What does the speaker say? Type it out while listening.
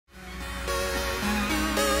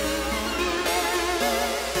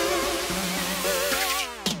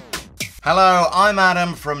Hello, I'm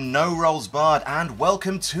Adam from No Rolls Barred, and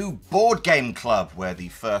welcome to Board Game Club, where the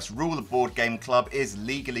first rule of Board Game Club is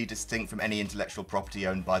legally distinct from any intellectual property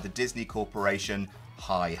owned by the Disney Corporation.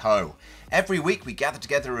 Hi-ho. Every week we gather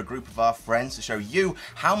together a group of our friends to show you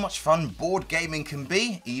how much fun board gaming can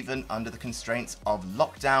be, even under the constraints of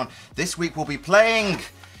lockdown. This week we'll be playing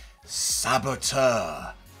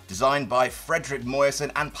SABOTEUR, designed by Frederick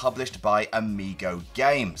Moyerson and published by Amigo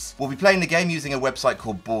Games. We'll be playing the game using a website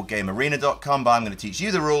called boardgamearena.com, but I'm going to teach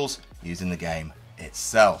you the rules using the game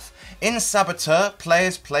itself. In SABOTEUR,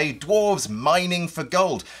 players play dwarves mining for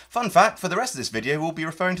gold. Fun fact, for the rest of this video, we'll be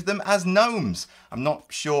referring to them as gnomes. I'm not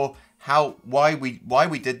sure why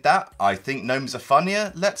we did that. I think gnomes are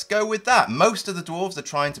funnier. Let's go with that. Most of the dwarves are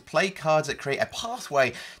trying to play cards that create a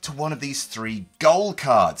pathway to one of these 3 gold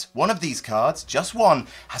cards. One of these cards, just one,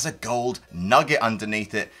 has a gold nugget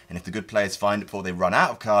underneath it, and if the good players find it before they run out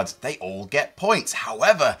of cards, they all get points.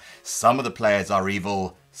 However, some of the players are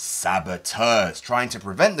evil saboteurs, trying to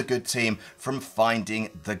prevent the good team from finding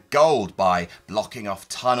the gold by blocking off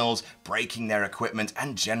tunnels, breaking their equipment,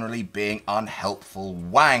 and generally being unhelpful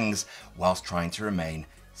wangs whilst trying to remain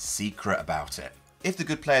secret about it. If the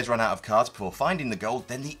good players run out of cards before finding the gold,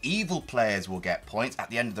 then the evil players will get points. At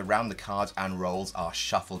the end of the round, the cards and rolls are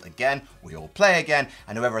shuffled again, we all play again,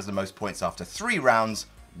 and whoever has the most points after 3 rounds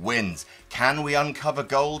wins. Can we uncover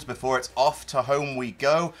gold before it's off to home we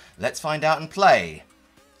go? Let's find out and play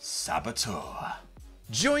SABOTEUR.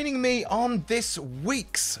 Joining me on this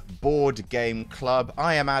week's Board Game Club,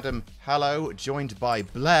 I am Adam. Hello. Joined by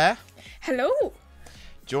Blair. Hello.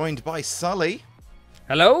 Joined by Sully.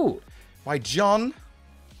 Hello. By John.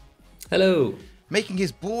 Hello. Making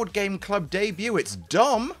his Board Game Club debut, it's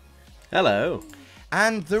Dom. Hello.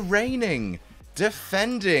 And the reigning,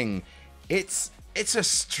 defending, it's a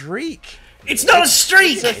streak. It's not a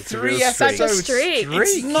streak! It's a 3-episode Such a streak.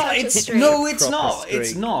 streak. No, it's not. streak.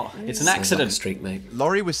 It's not. It's an Like a accident. streak, mate.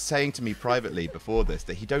 Laurie was saying to me privately before this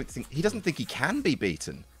that he doesn't think he can be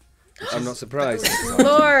beaten. I'm not surprised.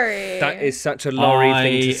 Laurie. That is such a Laurie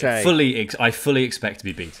thing to say. I fully expect to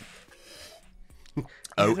be beaten.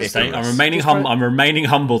 Oh, I'm remaining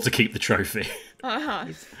humble to keep the trophy.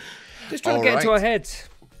 Just trying to get into our heads.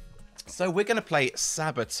 So we're going to play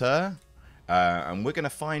SABOTEUR, and we're going to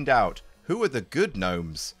find out who are the good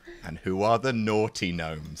gnomes and who are the naughty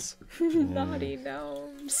gnomes. Naughty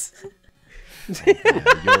gnomes. Yeah,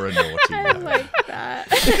 you're a naughty I gnome. like that.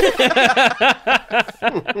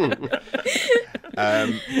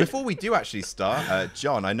 Before we do actually start,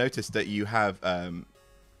 John, I noticed that you have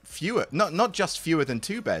fewer, not just fewer than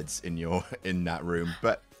 2 beds in that room,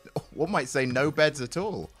 but one might say no beds at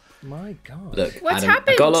all. My God. Look, What's Adam,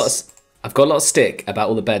 happened? I've got a lot of stick about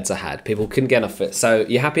all the beds I had. People couldn't get enough of it. So,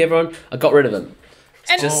 you happy, everyone? I got rid of them.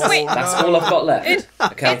 And wait, That's all I've got left.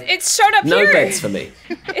 Okay. it's shown up No here. beds for me.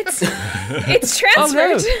 It's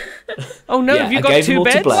transferred. Oh no, Yeah, have you I got gave them 2 all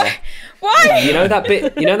to beds? Blair. Why? You know that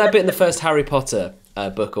bit in the first Harry Potter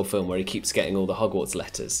book or film where he keeps getting all the Hogwarts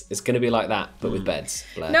letters? It's going to be like that, but with beds,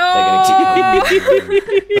 Blair. No. They're going to keep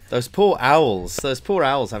coming. Those poor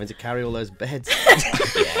owls having to carry all those beds.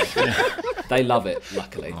 They love it,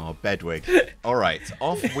 luckily. Oh, Bedwig. All right,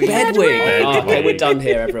 off we Bedwig. Oh, okay, we're done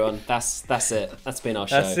here, everyone. That's it. That's been our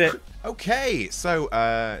show. That's it. Okay, so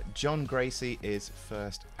John Gracie is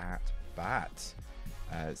first at bat.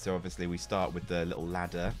 So obviously we start with the little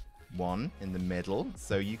ladder one in the middle.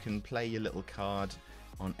 So you can play your little card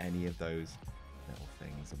on any of those little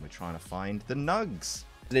things. And we're trying to find the nugs.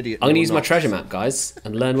 I'm going to use my treasure map, guys,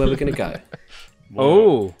 and learn where we're going to go.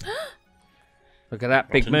 Oh. Look at that,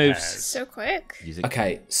 big Rotten moves. pears. So quick. Using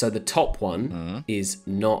Okay, so the top one is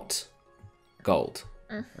not gold.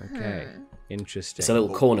 Okay. Interesting. It's a little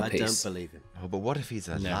corner I piece. don't believe him. Oh, but what if he's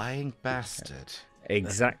a lying bastard?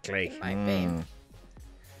 Exactly. Might be.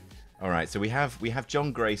 All right, so we have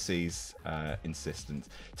John Gracie's insistence.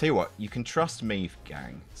 Tell you what, you can trust me,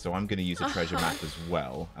 gang. So I'm going to use a treasure map as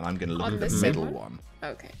well, and I'm going to look On at the the same middle one? one.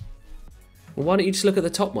 Okay. Well, why don't you just look at the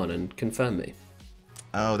top one and confirm me?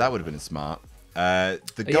 Oh, that would have been smart. The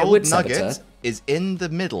yeah, gold with nugget Saboteur. is in the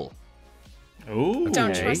middle. Ooh.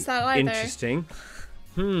 Don't Okay. trust that either. Interesting.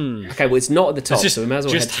 Okay, well, it's not at the top, Let's just so we may as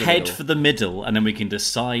well just head to the head middle. for the middle, and then we can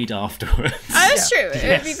decide afterwards. Oh, that's true. It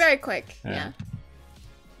would be Yes. very quick. Yeah.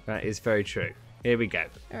 That is very true. Here we go.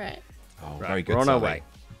 All right. Oh, Right, very good. we're on our Sully. way.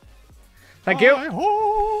 Thank you.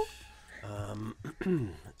 Hi-ho.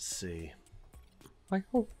 Let's see.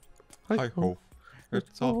 Hi-ho. Hi-ho.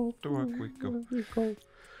 It's off to work we go. There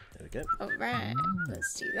we go. All right.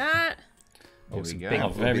 Let's do that. Here we go. Oh, We'll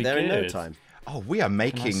very be there in no good. time. Oh, we are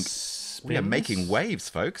making Spins? waves,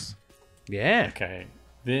 folks. Yeah. Okay.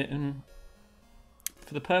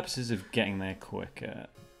 For the purposes of getting there quicker,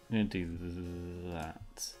 I'm going to do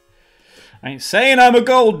that. I ain't saying I'm a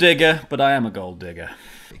gold digger, but I am a gold digger.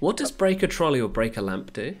 What does break a trolley or break a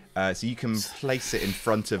lamp do? So you can place it in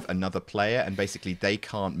front of another player, and basically they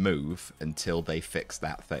can't move until they fix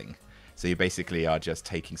that thing. So you basically are just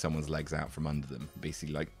taking someone's legs out from under them.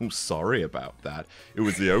 Basically like, oh, sorry about that. It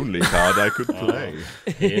was the only card I could play.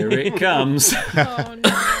 Here it comes. Oh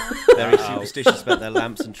no. Very superstitious about their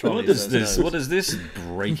lamps and trolleys. What does this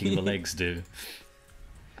breaking the legs do?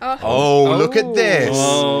 Oh, look at this.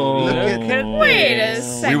 Look at Wait a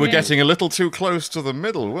second. We were getting a little too close to the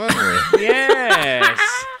middle, weren't we? Yes.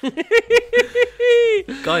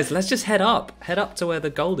 Guys, let's just head up. Head up to where the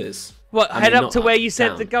gold is. What? I Head mean, up not to where up, you said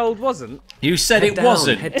down. the gold wasn't? You said Head it down,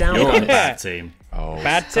 wasn't. head down, You're guys. a bad team. Oh,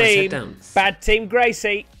 Bad Guys, head team. down. Bad team,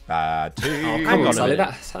 Gracie. bad team. Oh, come on, Sully.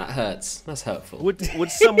 That hurts. That's hurtful.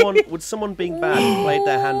 Would someone being bad have played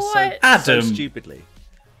their hands so Adam. stupidly?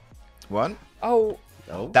 What? Oh,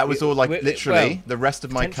 Oh, That was all like literally. well, The rest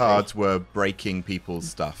of my potentially. cards were breaking people's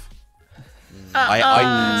stuff.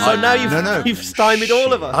 so now you've stymied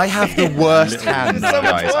all of us. I have the worst hands,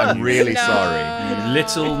 guys. I'm really sorry. You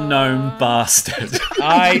little gnome bastard.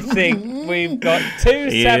 I think we've got two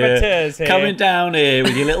saboteurs here. Coming down here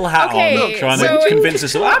with your little hat Okay, on, trying so to convince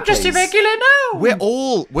us all, I'm just a regular gnome.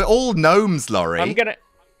 We're all gnomes, Laurie. I'm gonna.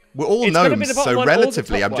 We're all It's gonna be gnomes, the bottom so one or the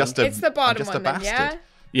relatively, top I'm just a. It's the bottom I'm just one a then, bastard. yeah?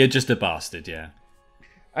 You're just a bastard, yeah.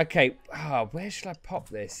 Okay. Where should I pop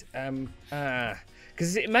this?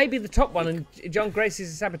 Because it may be the top one, and John Grace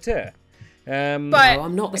is a saboteur. But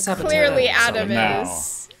I'm not the saboteur. clearly Adam No.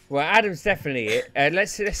 is. Well, Adam's definitely it.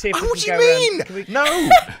 Let's see if we Oh, what do can you go mean? around. Can we... No,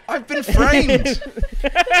 I've been framed.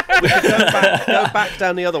 Go back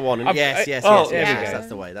down the other one. And yes. there we yes, go. That's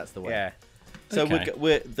the way. That's the way. Yeah. So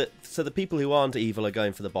Okay. so the people who aren't evil are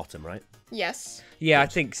going for the bottom, right? Yes. Yeah, I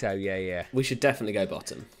think so. Yeah. We should definitely go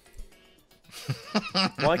bottom.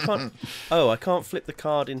 Why can't? Oh, I can't flip the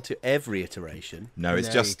card into every iteration No, it's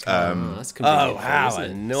No, just Oh, that's convenient. how isn't it?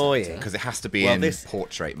 annoying. because it has to be Well, in this-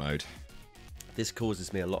 portrait mode. This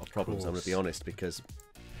causes me a lot of problems. I'm going to be honest because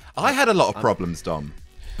I had a lot of problems, Dom,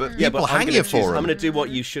 but people I'm hang gonna you choose- for I'm them. going to do what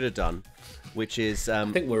you should have done, which is I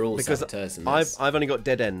think we're all because saboteurs in I've this. only got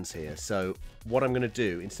dead ends here. So what I'm going to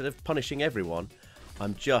do instead of punishing everyone,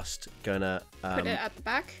 I'm just going to Put it at the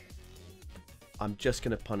back.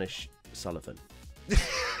 punish Sullivan. Wait,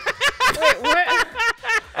 what?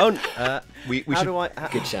 Oh, We how should do I?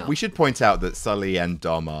 Good shout. we should point out that Sully and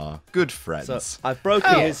Dom are good friends. So I've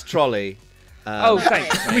broken his trolley. Oh,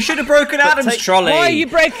 thanks. We should have broken Adam's take- trolley. Why are you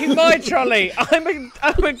breaking my trolley? I'm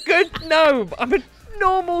a good gnome. I'm a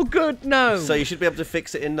normal good gnome. So you should be able to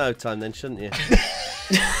fix it in no time, then, shouldn't you?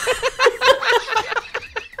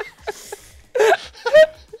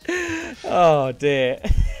 Oh dear.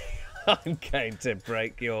 I'm going to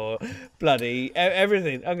break your bloody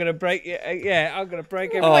everything. I'm going to break you. Yeah, I'm going to break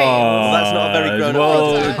everything. Well, that's not a very grown-up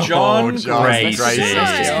Whoa, thing. John Oh, John Gracie. Gracie.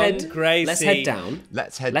 Let's Gracie. Let's head down.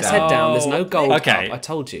 Let's head Let's down. head down. There's no gold Okay. up. I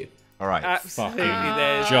told you. All right. Absolutely, Fucking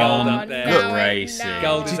there's John gold up there. Now I Gracie. know.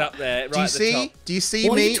 Gold is up there, right Do you at the see? top. Do you see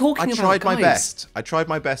What are me? you talking I about, tried my guys? best. I tried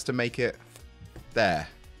my best to make it there.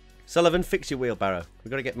 Sullivan, fix your wheelbarrow. We've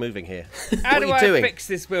got to get moving here. How What do are you I doing? fix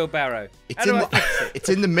this wheelbarrow? It's How do in I fix the, it? it's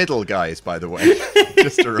in the middle, guys. By the way,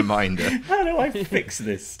 just a reminder. How do I fix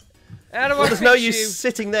this? How do I Well, there's fix no you? use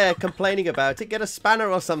sitting there complaining about it. Get a spanner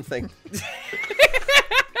or something.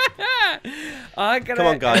 I'm gonna... Come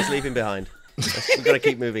on, guys, leave him behind. We've got to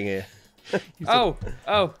keep moving here. Oh,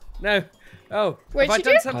 no. Oh, What'd have I you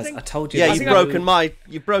done do? something? I told you. Yeah, there's you've no- broken my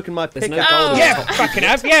There's no pickup. gold. Oh. on Yeah, top. fucking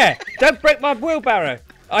have. Yeah, don't break my wheelbarrow.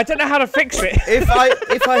 I don't know how to fix it. If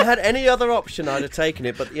I had any other option, I'd have taken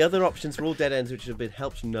it. But the other options were all dead ends, which would have been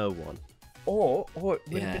helped no one. Or it would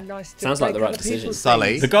Yeah. have been nice to Sounds like break the right other people's decision. Sully.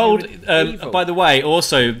 things. The gold, You were evil. by the way,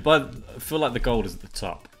 also, I feel like the gold is at the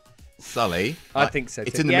top. Sully. I think so,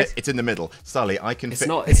 It's too. in the Yes. it's in the middle. Sully, I can It's fix.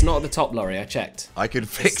 not. It's not at the top, Laurie. I checked. I can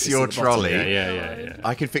fix it's your at the bottom. trolley. Yeah.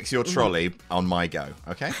 I can fix your trolley on my go.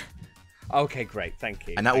 Okay. Okay, great. Thank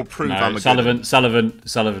you. And that will prove I'm No, a good.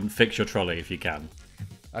 Sullivan, fix your trolley if you can.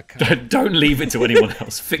 Okay. Don't leave it to anyone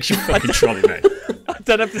else. Fix your fucking trolley, mate. I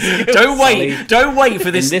don't have the skills. Don't wait for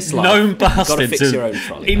this, this life, gnome you've gotta bastard fix to your own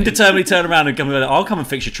trolley, mate. indeterminately turn around and come and go, I'll come and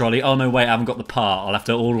fix your trolley. Oh no, wait, I haven't got the part. I'll have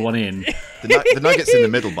to order one in. The nugget's in the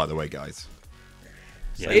middle, by the way, guys.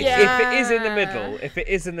 Yeah. If it is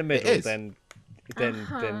in the middle, is.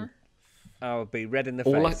 then I'll be red in the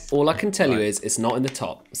All I, face. all I can tell you is it's not in the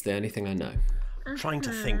top. It's the only thing I know. I'm trying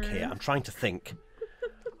to think here. I'm trying to think.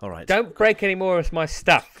 All right. Don't break any more of my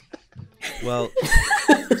stuff. Well,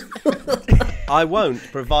 I won't,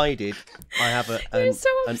 provided I have You're so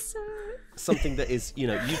an upset. something that is,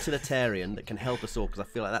 utilitarian that can help us all, because I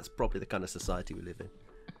feel like that's probably the kind of society we live in.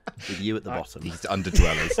 With you at the bottom. These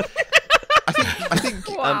underdwellers. I think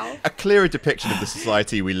Wow. a clearer depiction of the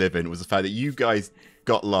society we live in was the fact that you guys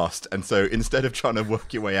got lost, and so instead of trying to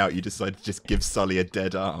work your way out, you decided to just give Sully a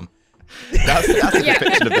dead arm. That's a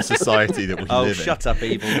depiction of the society that we live in. Oh, shut up,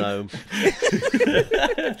 evil gnome.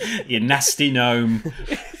 You nasty gnome.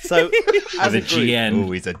 So, as With a a group, GN.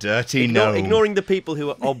 Oh, he's a dirty gnome. ignoring the people who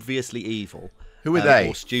are obviously evil. Who are they?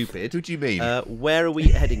 Or stupid. Who do you mean? Where are we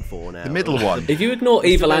heading for now? The middle one. If you ignore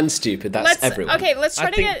evil and stupid, that's everyone. Okay, let's try I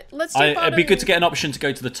to think- get. Let's do bottom. It'd be good to get an option to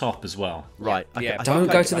go to the top as well. Right. Okay, Yeah. I Don't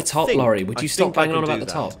think go I- to the I top, think- Laurie. Would I you stop think I banging on can about do the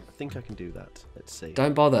that. top? I think I can do that. Let's see.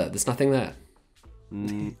 Don't bother. There's nothing there.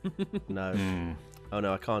 No. Oh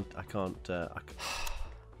no, I can't. I can't.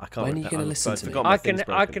 I can't. When are you gonna listen to me? forgot my I can thing's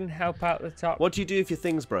I broken. can help out the top. What do you do if your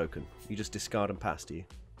thing's broken? You just discard and pass, do you?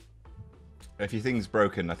 If your thing's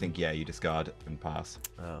broken, I think, you discard and pass.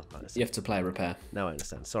 Oh, I see. You have to play repair. Now I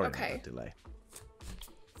understand. Sorry Okay. about that delay.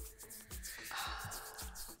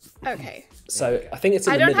 Okay. So I think it's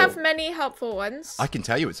in I the don't middle. have many helpful ones. I can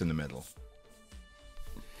tell you it's in the middle.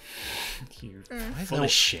 You Mm. full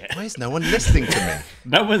of shit. Why is no one listening to me?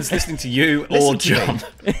 No one's listening to you or Listen to me. John.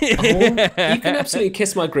 You can absolutely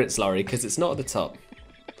kiss my grits, Laurie, because it's not at the top.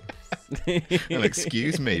 Well,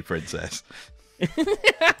 excuse me, princess.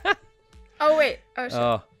 Oh wait. Oh shit.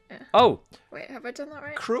 Oh. Oh. Wait, have I done that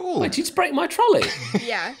right? Cruel. Wait, did you just break my trolley?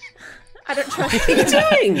 Yeah. I don't trust What are you you.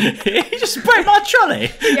 doing? You just broke my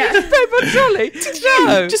trolley. Yeah. Paper trolley.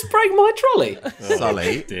 No. Just break my trolley.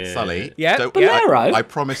 Sully, dear. Sully. Yeah, don't- Bolero. I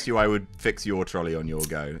promised you I would fix your trolley on your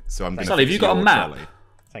go, so I'm going to Sully, have you got a map?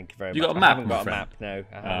 Thank you very You much. got a I map, haven't my got a friend? map. No,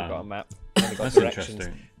 I haven't Ah. got a map. I've only got That's directions.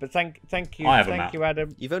 interesting. But thank you, I have a thank map. you,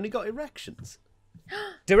 Adam. You've only got erections.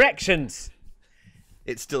 Directions.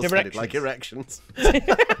 It still sounded like Directions. erections.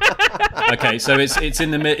 Okay, so it's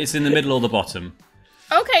in the middle or the bottom.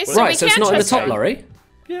 Okay, so Right, we so it's can't not at the trust top, you. Laurie.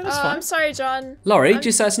 Yeah, that's Oh, fine. I'm sorry, John. Laurie, did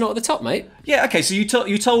you say it's not at the top, mate? Yeah, okay, so you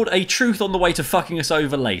told a truth on the way to fucking us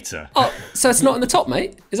over later. Oh, so it's not in the top,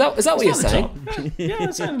 mate? Is that what you're saying? Yeah,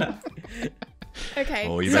 that's saying that. Okay.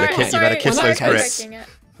 Oh, you better kiss those sorry for grits. breaking it.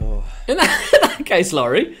 In that case,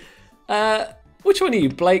 Laurie, which one are you?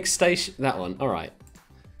 Blake Station? That one. All right.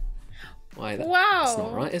 Why? That's Wow.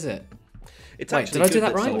 not right, is it? It's Wait, actually did I do good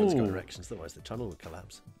that right? Someone's got Ooh. erections, otherwise the channel would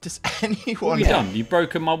collapse. Does What anyone have you done? You've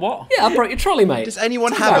broken my what? Yeah, I broke your trolley, mate. Does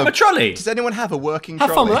anyone Broke have my trolley. Does anyone have a working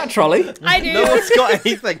Have trolley? fun with that trolley. I do. No one's got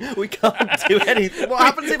anything. We can't do anything. What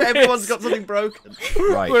happens if everyone's got something broken?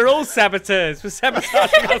 Right. We're all saboteurs. We're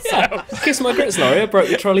sabotaging ourselves. Kiss my grits, Laurie. I broke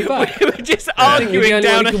your trolley back. We're just I think you're the arguing only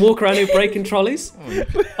down one a... who can walk around here breaking trolleys.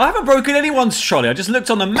 I haven't broken anyone's trolley. I just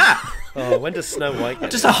looked on the map. Oh, when does Snow White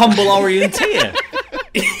get Just a humble orienteer.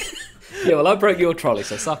 Yeah, well, I broke your trolley,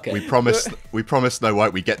 so suck it. We promised Snow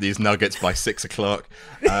White we'd get these nuggets by 6 o'clock.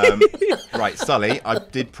 Right, Sully, I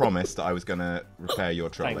did promise that I was going to repair your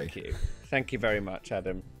trolley. Thank you. Thank you very much,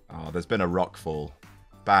 Adam. Oh, there's been a rock fall.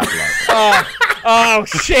 Bad luck. Oh,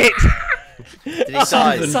 shit. Did he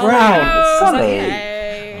die? Okay.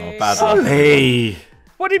 Oh, bad luck. Hey.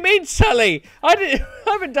 What do you mean, Sully? I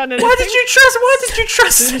haven't done anything. Why did you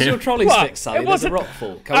trust As soon as your him? trolley's What? fixed, Sally, It there's a wasn't- rock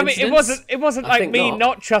fall. I mean, it wasn't I like think me not.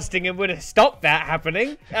 not trusting him would have stopped that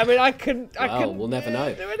happening. I mean, I couldn't we'll never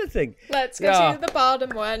know. do anything. Let's go Yeah. to the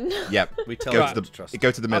bottom one. Yep. We tell Go him to to trust.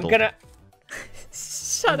 go to the middle. I'm gonna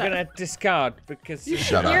Shut up. discard because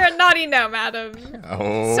Shut You're up. a naughty gnome, Adam.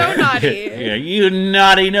 Oh, So naughty. Yeah, you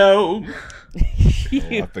naughty gnome. you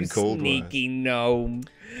I've been called sneaky gnome.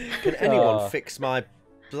 Can anyone fix my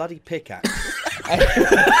bloody pickaxe?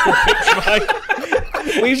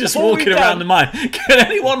 We've Just all walking we've around the done- mine. Can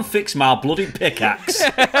anyone fix my bloody pickaxe?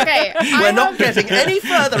 Okay. We're not getting any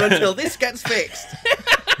further until this gets fixed.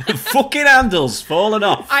 Fucking handles falling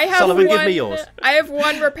off. I have Sullivan, one. give me yours. I have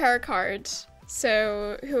one repair card.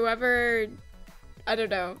 So whoever, I don't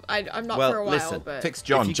know. I'm not Well, for a while, listen, but Fix If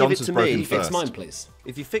John. you give John's it was to broken me, first. Fix mine, please.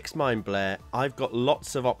 If you fix mine, Blair, I've got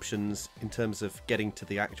lots of options in terms of getting to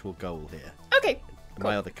the actual goal here. okay.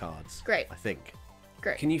 My other cards. Great. I think.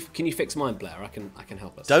 Great. Can you fix mine, Blair? I can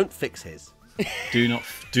help us. Don't fix his.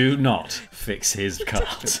 Do not fix his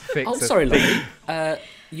cards. fix Oh, a sorry, thing. Laurie.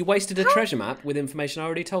 You wasted a treasure map with information I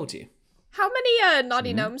already told you. How many Hmm?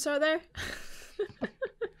 naughty gnomes are there?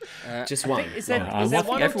 Just one. Is there, I is there think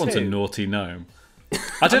one or everyone's a two? naughty gnome.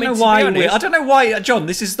 I don't mean, know to why. be honest- I don't know why, John.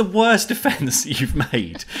 This is the worst defense that you've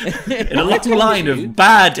made in a long told line you of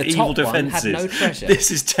bad the evil top one had defenses. no treasure. This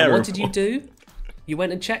is And terrible. what did you do? You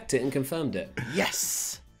went and checked it and confirmed it.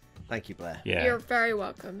 Yes. Thank you, Blair. Yeah. You're very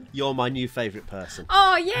welcome. You're my new favourite person.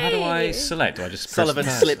 Oh, yay! How do I select? Do I just press Sullivan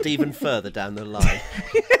pass? slipped even further down the line.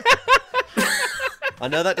 I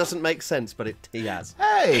know that doesn't make sense, but he has.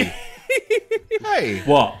 Hey! Hey!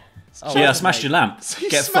 What? I smashed your lamp. You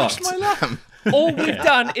Get smashed fucked. my lamp. All we've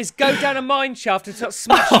done is go down a mine shaft and start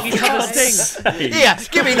smashing each other's things. Yeah,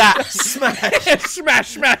 give me that. Smash. Smash,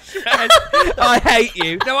 smash, smash. I hate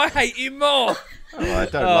you. No, I hate you more. Oh, I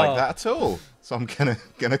don't like that at all. So I'm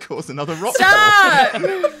gonna cause another rock. Stop!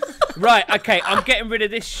 Right, okay, I'm getting rid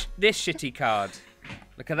of this shitty card.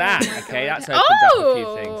 Look at that. Okay, that's opened up a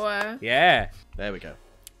few things. Yeah. There we go.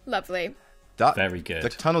 Lovely. Very good. The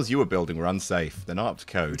tunnels you were building were unsafe. They're not up to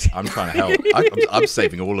code. I'm trying to help. I'm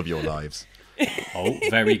saving all of your lives. Oh,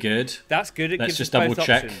 very good. That's good. It Let's gives just us both double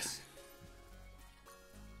check. options.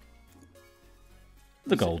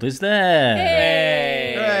 The gold is there.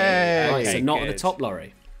 Hey. Right, so Okay, not at the good. top,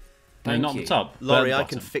 Laurie. No, Thank not on you. the top. Laurie, but I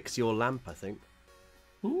can bottom. fix your lamp, I think.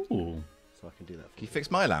 Ooh. So I can do that for Can you you. fix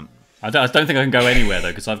my lamp? I don't think I can go anywhere though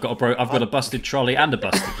because I've got a busted trolley and a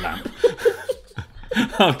busted lamp.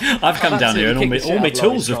 I've come down here and all my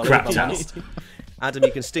tools have crapped out. Adam,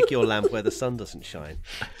 you can stick your lamp where the sun doesn't shine.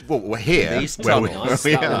 Well, we're here. These where we, tunnels. where Nice,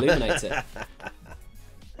 we that will are. illuminate it.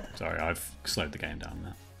 Sorry, I've slowed the game down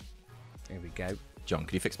now. There we go. John,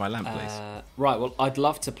 can you fix my lamp, please? Right, well, I'd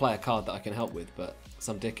love to play a card that I can help with, but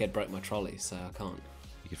some dickhead broke my trolley, so I can't.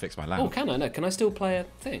 You can fix my Oh, lamp. can I? No, can I still play a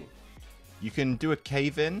thing? You can do a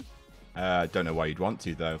cave-in. Don't know why you'd want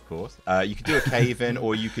to, though, of course. You could do a cave-in,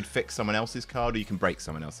 or you could fix someone else's card, or you can break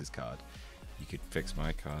someone else's card. You could fix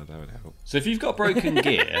my card, that would help. So if you've got broken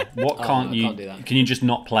gear, what Oh, can't no, I you? can't do that. Can you just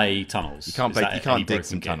not play tunnels? You can't, Is that you any can't dig broken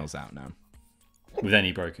some gear? tunnels out now. With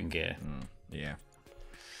any broken gear. Yeah.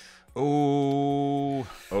 Oh.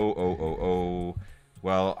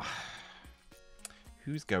 Well,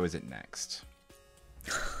 whose go is it next?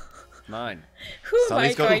 Mine. Who am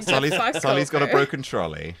I going to fuck Sully's got a over? broken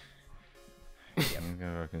trolley.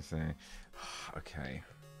 Okay.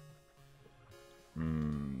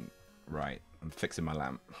 Right. I'm fixing my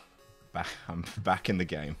lamp. I'm back in the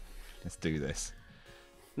game. Let's do this.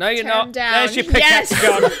 No, you're Turn not. down. There's your pickaxe, Yes!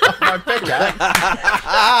 John. My pickaxe.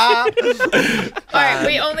 Alright,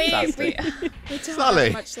 we don't Sully.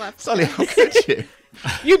 have much left. Sully, how could you?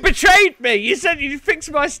 You betrayed me. You said you'd fix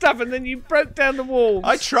my stuff, and then you broke down the walls.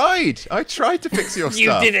 I tried to fix your You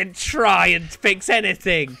stuff. didn't try and fix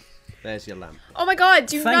anything. There's your lamp. Oh my god,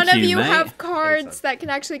 do Thank none of you, you mate. have cards that can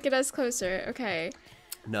actually get us closer? Okay.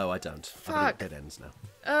 No, I don't. Fuck. I've got dead ends now.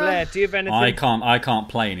 Blair, do you have anything? I can't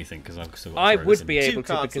play anything because I've still got I frozen. would be able to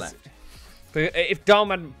cards because left. but if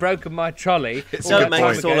Dom hadn't broken my trolley, all Don't that make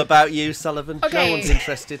time this all ago- about you, Sullivan. Okay. No one's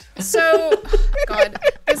interested. So, God,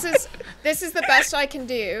 this is the best I can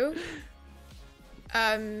do.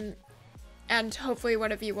 And hopefully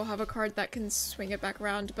one of you will have a card that can swing it back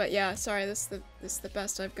around. But yeah, sorry, this is the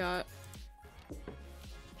best I've got.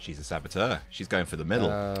 She's a saboteur. She's going for the middle.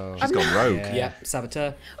 Oh. She's gone rogue. Yeah,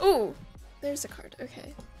 Saboteur. Ooh, there's a card.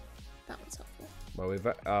 Okay, that one's helpful.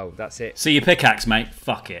 Well, that's it. See your pickaxe, mate.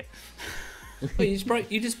 Fuck it. Wait,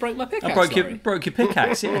 you just broke my pickaxe, I broke Laurie. your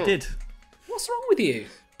pickaxe. Yeah, I did. What's wrong with you?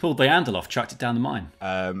 Pulled the handle off, chucked it down the mine.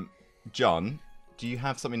 John, do you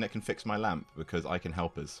have something that can fix my lamp? Because I can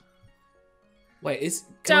help us. Wait,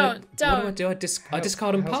 Don't. What do I do? I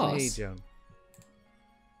discard and Help me, pass. John.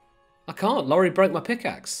 I can't. Laurie broke my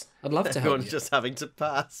pickaxe. I'd love to help Everyone's you. just having to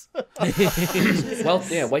pass. Well,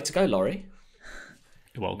 yeah, way to go, Laurie.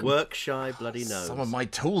 You're welcome. Work shy bloody nose. Some of my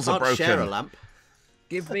tools are Can't broken. share a lamp.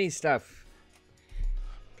 Give me stuff,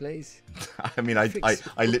 please. I mean, I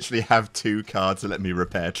literally have 2 cards to let me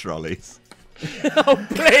repair trolleys. Oh,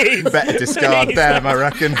 please. Better discard Please. them, I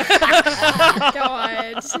reckon.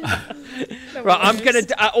 God. The Right, I'm worst.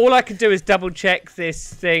 gonna. All I can do is double check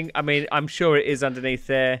this thing. I mean, I'm sure it is underneath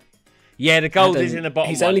there. Yeah, the gold Adam, is in the bottom.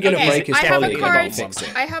 he's one. only gonna Okay, break his I have trolley a and he card. won't fix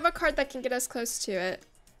it. I have a card that can get us close to it.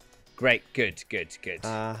 Great, good.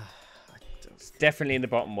 It's definitely in the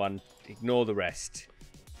bottom one. Ignore the rest.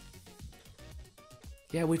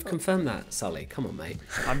 Yeah, we've confirmed that, Sully. Come on, mate.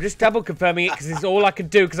 I'm just double confirming it because it's all I can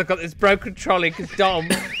do because I've got this broken trolley because Dom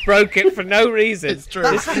broke it for no reason. It's true.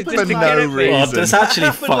 This is For just to no get at me. reason. Well, that's actually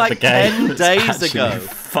happened fucked like the game. 10 That's days actually ago.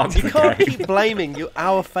 fucked You the can't game. keep blaming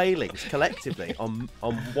our failings collectively on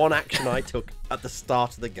one action I took at the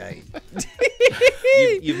start of the game.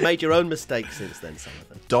 You've made your own mistakes since then,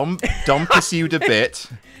 Sullivan. Dom pursued a bit.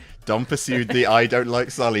 Dom pursued the I don't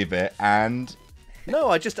like Sully bit, and No,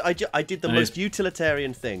 I did the And most it's-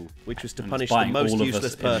 utilitarian thing, which was to And punish it's the buying most all of us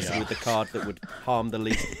useless in the person eye. with the card that would harm the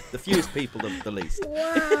fewest people the least.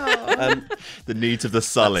 Wow. the needs of the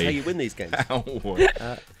That's how Sully. you win these games. Ow.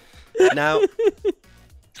 Now,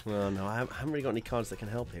 well, no, I haven't really got any cards that can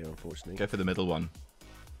help here, unfortunately. Go for the middle one.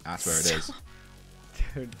 That's where it is.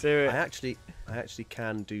 Don't do it. I actually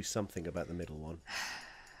can do something about the middle one.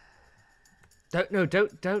 Don't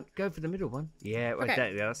go for the middle one. Yeah, well,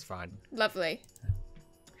 Okay. yeah, that's fine. Lovely.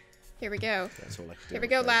 Here we go. That's all I can do. Here we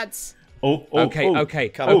go, lads. Okay.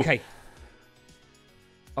 come on. Okay.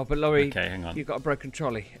 Oh, but Laurie, Okay, hang on. you've got a broken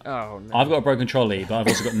trolley. Oh no. I've got a broken trolley, but I've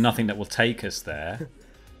also got nothing that will take us there.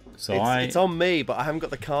 So It's on me, but I haven't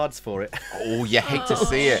got the cards for it. Oh, you hate to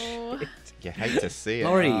see it. Oh. You hate to see it.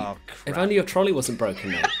 Laurie, Oh, if crap. only your trolley wasn't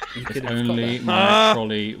broken, mate. You could have got only that. my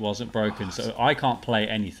trolley wasn't broken, so I can't play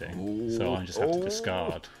anything. So I just have to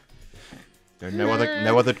discard. There are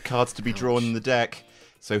no other cards to be drawn in the deck.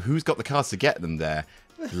 So who's got the cards to get them there?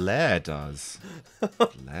 Blair does.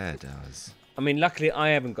 Blair does. I mean, luckily I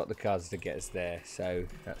haven't got the cards to get us there, so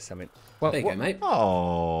that's something. Well, There you go, mate.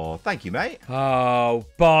 Oh, thank you, mate. Oh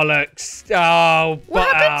bollocks! Oh,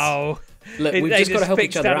 What happened? oh. Look, They we've just got to help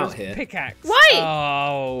fixed each other Adam's out here. Pickaxe. Why?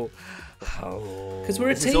 Oh. Because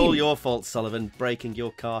we're a This team. is all your fault, Sullivan, breaking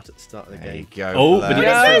your cart at the start of the There you game. go. Oh, Blair. but he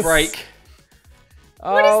goes for a Yes! break.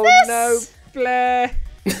 Oh is no, this? Blair!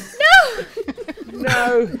 No!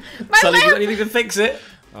 No. My Sully, you got lamp! anything to fix it?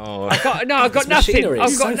 Oh, I've got nothing. machinery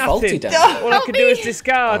I've is got so faulty, nothing. Dan. All I can do is me.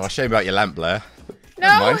 discard. oh, shame about your lamp, Blair. No!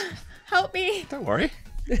 mind. Help me, Don't worry.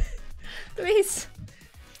 please.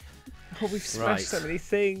 Oh, we've smashed Right. so many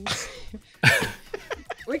things.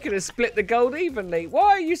 We could have split the gold evenly.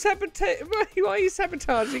 Why are you sabotaging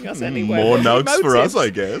us anyway? More What's your nugs for us,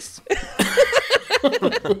 motives? I guess.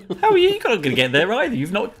 How are you not going to get there either?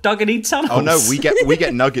 You've not dug any tunnels. Oh no, we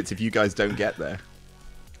get nuggets if you guys don't get there.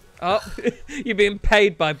 Oh, you're being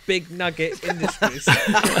paid by Big Nugget Industries.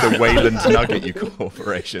 The Wayland Nugget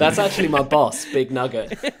Corporation. That's actually my boss, Big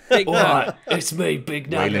Nugget. Big All Nugget. right, it's me,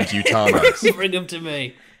 Big Wayland Nugget. Utah Nugs. Bring him to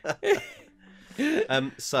me.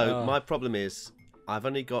 So my problem is I've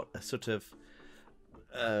only got a sort of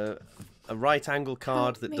a right angle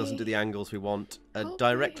card that doesn't do the angles we want, a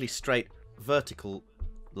directly straight vertical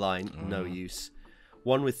line, no use,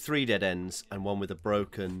 one with 3 dead ends, and one with a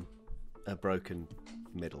broken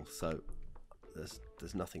middle. So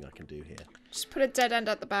there's nothing I can do here. Just put a dead end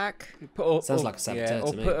at the back. Sounds like a saboteur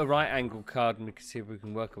or to me. put a right angle card and we can see if we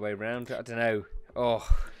can work our way around it. I don't know. Oh,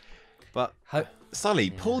 But Sully,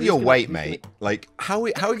 pull your weight, mate. Like, how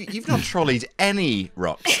you've not trolleyed any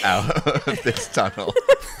rocks out of this tunnel.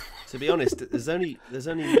 to be honest, there's only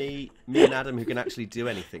me and Adam who can actually do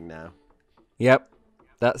anything now. yep,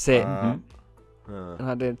 that's it. And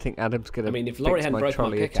I don't think Adam's gonna. I mean, if Laurie fix hadn't my broken my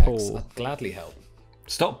trolley at pickaxe, all. I'd gladly help.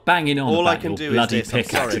 Stop banging on All I about can your do is bloody this, I'm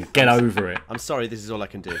pickaxe sorry. and get over it. I'm sorry, this is all I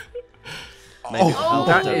can do. Maybe it'll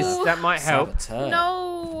help. That might help. Saboteur.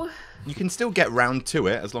 No! You can still get round to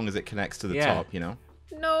it as long as it connects to the Yeah. top, you know?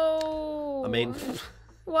 No! I mean,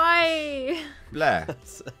 Why? Blair.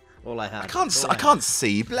 all I had. I can't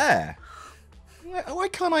see Blair. Why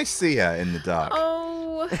can't I see her in the dark?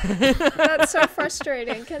 Oh, that's so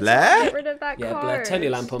frustrating. Can Blair? someone get rid of that Yeah, card? Blair, turn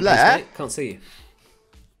your lamp on, Blair? please, mate. Can't see you.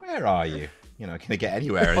 Where are you? You're not going to get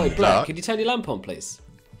anywhere in Oi, the Blair, dark. could you turn your lamp on, please?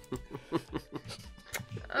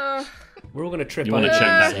 Ugh. We're all going to trip You want to over check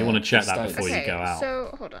that? these, You want to check that stones. before you go out.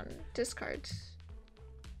 So hold on, discard.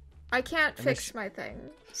 I can't fix my thing,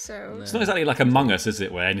 so It's not exactly like Among Us, is it?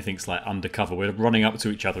 Where anything's like undercover. We're running up to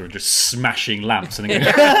each other and just smashing lamps and then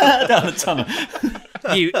going down the tunnel.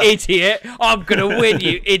 You idiot! I'm gonna win,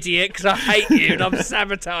 you idiot, because I hate you and I'm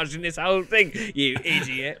sabotaging this whole thing. You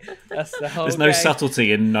idiot! That's the whole. There's no game.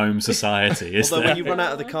 subtlety in gnome society, is Although there? when you run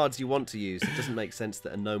out of the cards you want to use, it doesn't make sense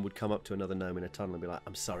that a gnome would come up to another gnome in a tunnel and be like,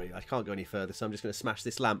 "I'm sorry, I can't go any further, so I'm just going to smash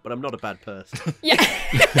this lamp." But I'm not a bad person. yeah.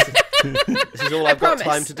 This is all I've got promise.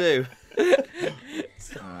 time to do.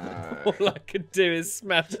 All I could do is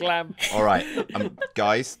smash lamps. All right,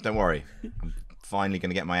 guys, don't worry. I'm finally going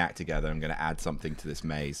to get my act together. I'm going to add something to this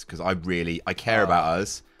maze because I care about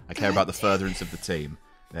us. I care about the furtherance of the team.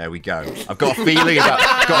 There we go. I've got a feeling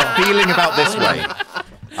about this way.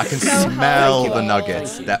 I can smell the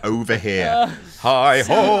nuggets. They're over here. Hi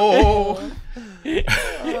ho!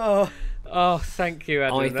 Oh, thank you,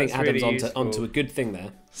 Adam. I think That's Adam's really onto a good thing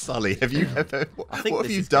there. Sully, have you ever? What think have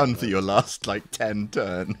this you is done for your last like 10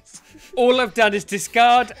 turns? All I've done is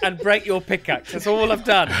discard and break your pickaxe. That's all I've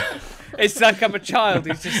done. It's like I'm a child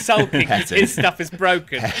who's just sulking because his stuff is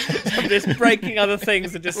broken. I'm just breaking other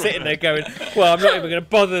things and just sitting there going, well, I'm not even going to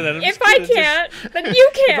bother then. I'm If just I gonna just- can't, then you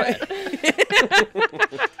can't.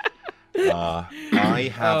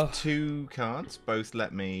 I have 2 cards. Both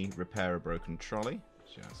let me repair a broken trolley.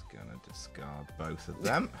 Just gonna discard both of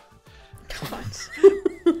them.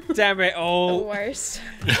 Damn it The all. worst.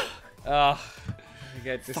 Oh, you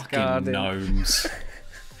get Fucking discarded. gnomes.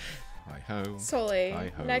 Hi ho. Solly,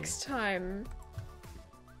 Hi-ho. next time,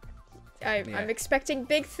 I'm expecting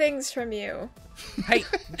big things from you. Hey,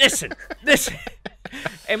 listen.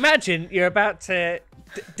 Imagine you're about to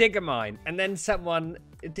dig a mine, and then someone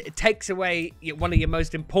takes away one of your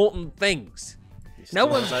most important things. No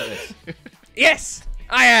one's like this. Yes,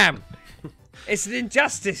 I am. It's an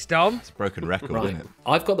injustice, Dom. It's a broken record, Right. isn't it?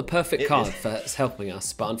 I've got the perfect card for helping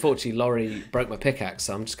us, but unfortunately Laurie broke my pickaxe,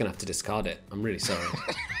 so I'm just going to have to discard it. I'm really sorry.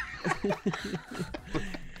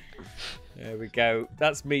 There we go.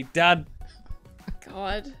 That's me done.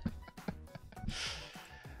 God.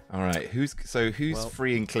 All right. Who's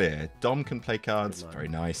free and clear? Dom can play cards. Very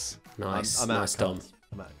nice. Nice. I'm out Nice, of Dom. cards.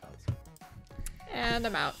 I'm out of cards. And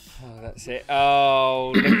I'm out. Oh, that's it.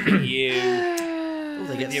 Oh, look at you.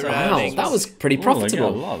 They get Your so Wow, earnings. that was pretty Oh, they got a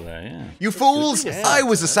profitable. lot there, yeah. You fools! I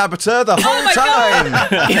was a saboteur the whole time.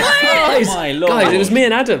 Guys, Oh my lord. guys, it was me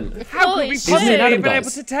and Adam. How could we Holy shit. possibly Adam, have been able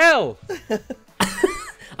guys. to tell?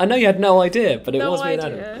 I know you had no idea, but it No was me and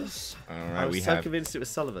idea. Adam. All I right, was we so have. convinced it was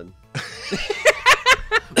Sullivan.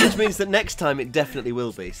 Which means that next time it definitely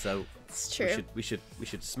will be. So It's true. we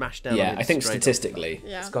should smash down. on Yeah, him I think straight up. statistically,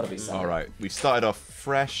 Yeah. it's got to be something. All right, we started off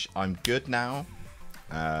fresh. I'm good now.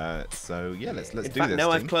 So yeah, let's In do fact, this.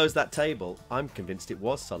 now I've team. closed that table, I'm convinced it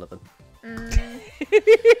was Sullivan.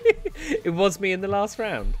 It was me in the last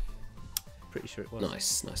round. Pretty sure it was.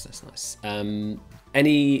 Nice.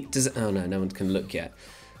 Oh no, no one can look yet.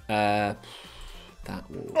 That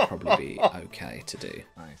will probably be okay to do.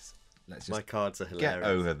 Nice. Let's My just cards are get hilarious.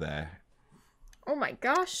 over there. Oh my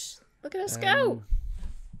gosh. Look at us go.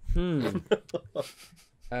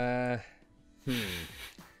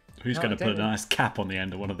 Who's going to put a nice cap on the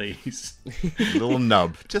end of one of these? Little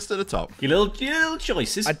nub, just at the top. Your little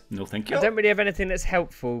choices. No, thank you. I don't really have anything that's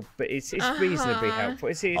helpful, but it's reasonably helpful.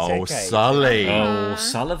 It's Oh, okay. Sully. Oh,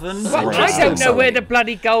 Sullivan. Well, Right. I don't know where Sully. the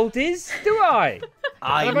bloody gold is, do I?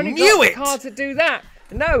 I've only got a card to do that.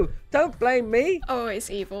 No, don't blame me. Oh,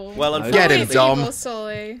 it's evil. Well, Get him, Always Dom. Evil,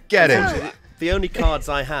 Sully. Get him. The only cards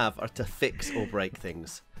I have are to fix or break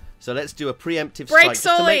things. So let's do a preemptive Break strike. just to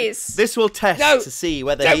make- Sully's. This will test No, to see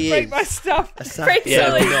whether Don't he break is. my stuff. Break Yeah,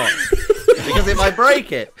 Sully. why not? Because if I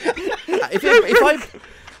break it, if I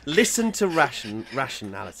listen to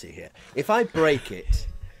rationality here, if I break it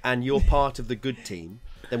and you're part of the good team,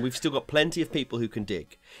 then we've still got plenty of people who can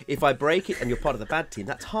dig. If I break it and you're part of the bad team,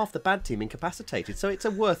 that's half the bad team incapacitated. So it's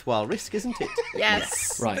a worthwhile risk, isn't it?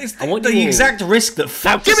 Yes. Right, It's I want the you all, exact risk that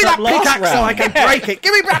fucked Give me us that up last pickaxe so I round. can break it.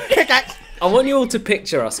 Give me that pickaxe. I want you all to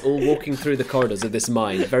picture us all walking through the corridors of this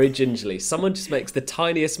mine very gingerly. Someone just makes the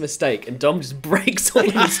tiniest mistake, and Dom just breaks all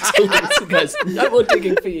of his tools and goes, "No more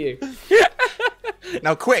digging for you."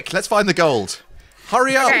 Now, quick, let's find the gold.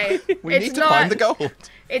 Hurry up. Okay, We it's need to not- find the gold.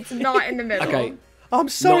 It's not in the middle. Okay, I'm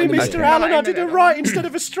sorry, Not in the Mr. middle. Allen. Not I in the did a middle. right instead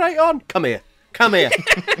of a straight on. Come here. Come here.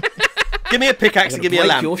 Give me a pickaxe and give me a break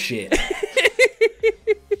lamp. your shit.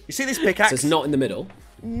 You see this So pickaxe? it's not in the middle.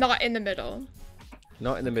 Not in the middle.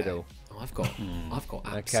 Not in the middle. Oh, I've got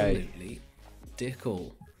absolutely dick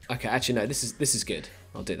all. Okay, actually no, this is good.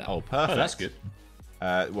 I'll do that. Oh, perfect. Oh, that's good.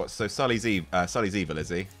 What? So Sully's evil, is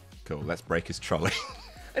he? Cool. Let's break his trolley.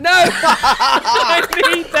 No! I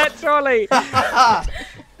need that trolley.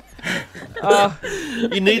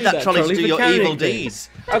 You need that trolley to trolley do for your carrying evil things. deeds.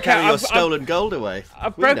 Okay, Carry your I've- stolen gold away.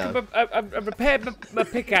 I've We broken. know. I've repaired my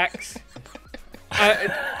pickaxe.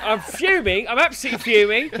 I'm fuming. I'm absolutely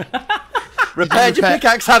fuming. Repaired your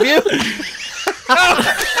pickaxe, have you?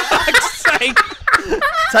 Sake.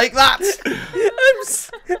 Take that.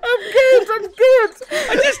 I'm good.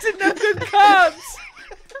 I just didn't have good cards.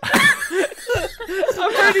 I've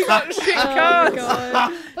only got shit Oh cards.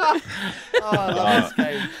 god. Oh, I love this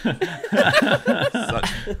game. Such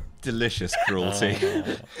delicious cruelty.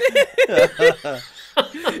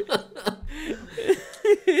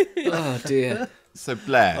 Oh dear. So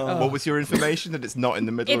Blair, what was your information that it's not in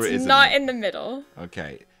the middle or it It's is not in the middle.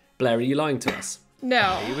 Okay. Blair, are you lying to us?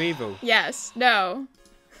 No. You evil. Yes. No.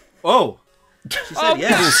 Oh. She said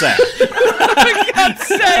yes. Set. God's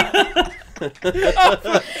sake! Oh,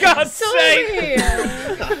 for God's sake!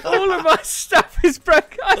 Sully. All of my stuff is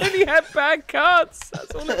broken. I only had bad cards.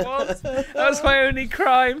 That's all it was. That was my only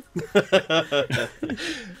crime.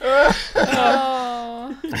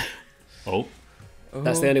 Oh. Oh.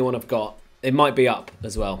 That's the only one I've got. It might be up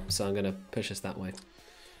as well, so I'm going to push us that way.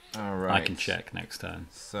 All right. I can check next turn.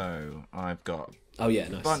 So I've got Oh yeah, a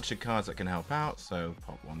nice. bunch of cards that can help out. So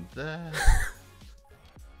pop one there.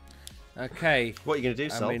 Okay. What are you going to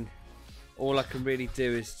do, I Sol? mean, all I can really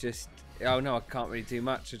do is just. Oh no, I can't really do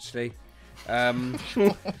much actually. I'm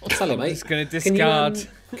Sally, mate. just gonna Can you, discard.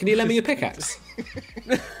 can you lend me your pickaxe?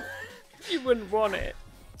 You wouldn't want it.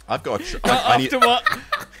 I've got a. Not after what?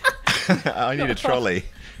 I need a trolley.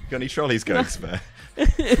 Got any trolleys going spare?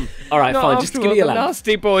 All right, Not fine. after Just give what me a the lamp.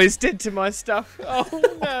 nasty boys did to my stuff. Oh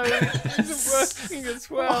no, it isn't working as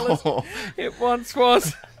well as it once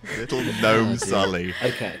was. Little gnome Sully.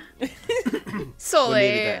 Okay.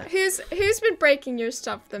 Sully, who's been breaking your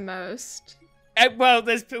stuff the most? Well,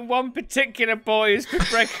 there's been one particular boy who's been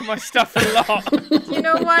breaking my stuff a lot. You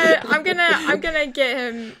know what? I'm gonna get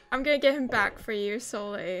him back for you,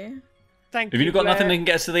 Sully. Thank Have you. you got nothing that Blair. can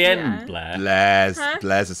get us to the end, Blair? Blair's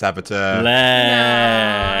a saboteur.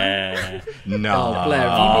 Blair. No. Oh, Blair,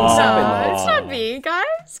 have you been No, sabbing it's not me,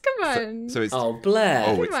 guys. Come on. So it's Oh, Blair.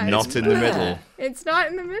 oh, it's Come on. not in the middle. It's not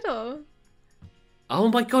in the middle. Oh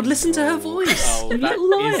my God! Listen to her voice. Oh, You that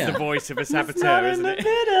little is liar. the voice of a saboteur, isn't it?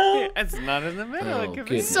 It's not in the middle. Oh, It could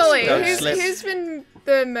be. goodness. Sully, Don't slip. who's been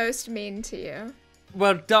the most mean to you?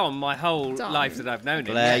 Well, Dom, my whole Dom. life that I've known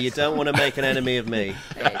him. Blair, yes. you don't want to make an enemy of me.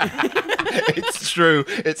 It's true.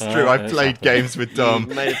 It's true. I've played games with You Dom.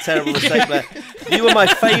 made a terrible mistake, Blair. You were my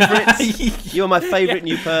favourite. You were my favourite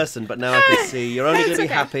new person, but now I can see you're only going to be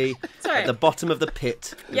okay. happy It's alright. at the bottom of the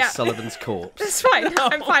pit with Yeah. Sullivan's corpse. It's fine.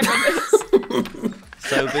 I'm fine with this.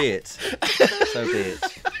 So be it. So be it.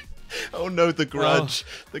 Oh no, the grudge.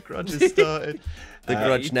 The grudge has started. The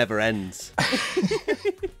grudge never ends.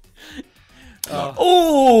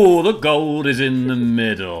 Oh, the gold is in the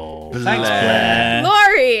middle. Thanks, Blair.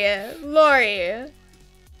 Laurie,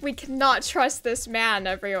 we cannot trust this man,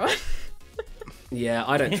 everyone. Yeah,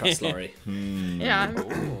 I don't trust Laurie. Yeah,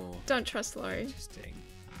 don't trust Laurie. Interesting.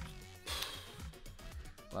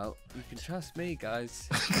 Well, you can trust me, guys.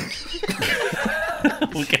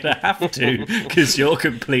 We're gonna have to, because you're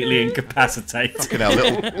completely incapacitated. Fucking hell,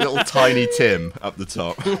 little tiny Tim up the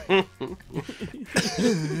top.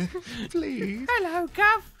 Please. Hello,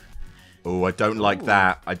 Gav. Oh, I don't like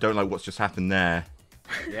that. I don't like what's just happened there.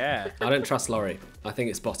 Yeah. I don't trust Laurie. I think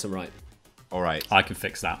it's bottom right. All right, I can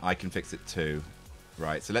fix that. I can fix it too.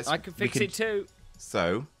 Right, so let's. I can we fix it too.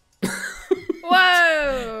 So,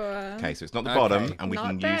 Whoa. okay, so it's not the bottom, Okay. and we Not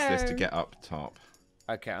can use this to there. get up top.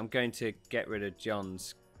 Okay, I'm going to get rid of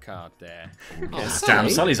John's card there. Oh, Damn, Sully.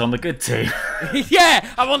 Sully's on the good team.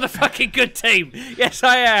 Yeah, I'm on the fucking good team. Yes,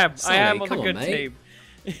 I am. Sully, I am on the come on, good mate.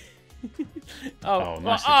 team. Oh,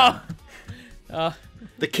 nicely oh.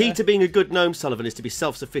 The key to being a good gnome, Sullivan, is to be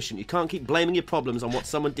self-sufficient. You can't keep blaming your problems on what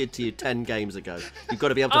someone did to you 10 games ago. You've got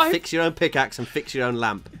to be able to fix your own pickaxe and fix your own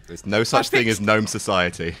lamp. There's no such thing as gnome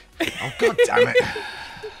society. Oh god damn it!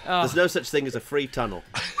 There's no such thing as a free tunnel.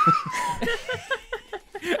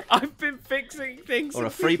 I've been fixing things Or a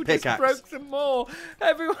and free people just pickaxe. broke them more.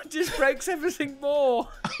 Everyone just breaks everything more.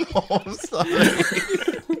 Oh, sorry.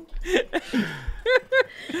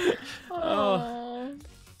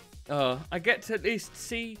 Oh, I get to at least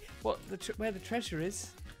see what where the treasure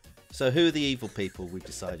is. So who are the evil people we've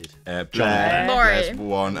decided? Blair. Laurie. There's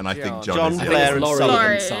one, and I think John, John, is the Blair, other. and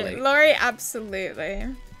Laurie. Sullivan. Sully. Laurie,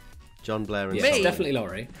 absolutely. John, Blair, and Yeah, Sullivan. it's definitely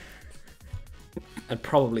Laurie. And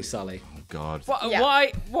probably Sully. Oh god. Yeah.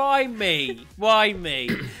 Why me? Why me?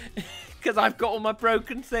 Because I've got all my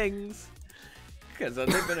broken things. Because I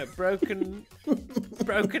live in a broken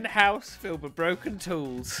house filled with broken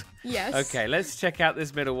tools. Yes. Okay, let's check out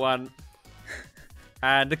this middle one.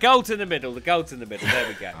 And the gold's in the middle. The gold's in the middle. There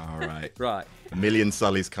we go. All right. Right. A million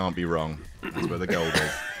Sullys can't be wrong. That's where the gold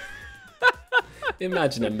is.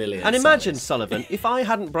 Imagine a million. And imagine, Sullys. Sullivan, if I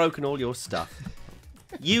hadn't broken all your stuff,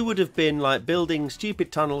 you would have been like building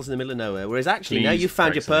stupid tunnels in the middle of nowhere, whereas actually now Please you found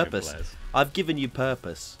break your something, purpose. Blaise. I've given you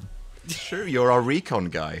purpose. True, you're our recon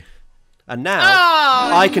guy. And now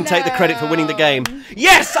Oh, I can take the credit for winning the game.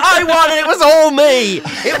 Yes, I won and it was all me!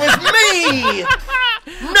 It was me!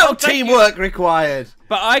 No teamwork required.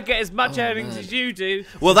 But I get as much earnings as you do.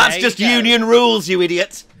 Well, so that's there just you go. union rules, you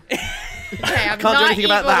idiot. Okay, I'm Can't do not anything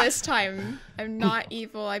evil about that. this time. I'm not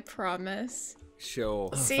evil, I promise. Sure.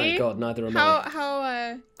 Oh, See? thank God, neither am How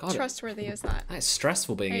I. God, trustworthy is that? That's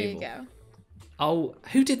stressful being There you evil. go. Oh,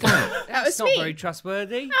 who did that? That was It's not me. very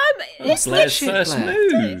trustworthy. It's Blair's shit, first Blair.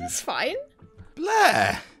 move. It's fine.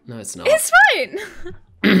 Blair! No, it's not. It's fine.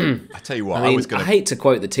 I tell you what, I mean, was gonna. I hate to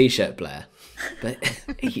quote the T-shirt, Blair, but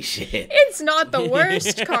eat shit. It's not the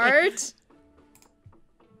worst card.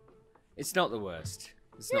 It's not the worst.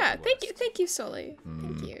 It's not Yeah, the thank worst. you, thank you, Sully.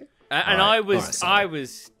 Thank you. And Alright. I was Alright, Sully. I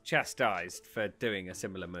was chastised for doing a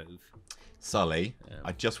similar move. Sully,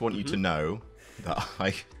 I just want you to know that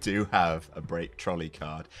I do have a break trolley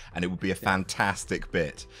card, and it would be a fantastic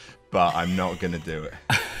bit, but I'm not going to do it.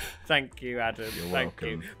 Thank you, Adam. Thank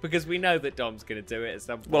welcome. you. Because we know that Dom's going to do it at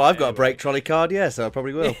some point. Well, I've got a anyway. break trolley card, yeah, so I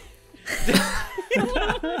probably will.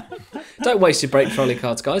 Don't waste your break trolley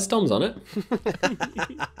cards, guys. Dom's on it.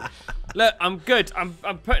 Look, I'm good. I'm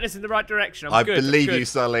putting us in the right direction. I I'm good. believe I'm good. you,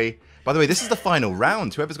 Sully. By the way, this is the final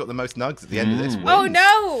round. Whoever's got the most nugs at the end of this wins. Oh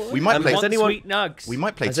no! We might play. has anyone- Sweet nugs. We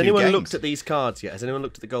might play Has two anyone games. looked at these cards yet? Has anyone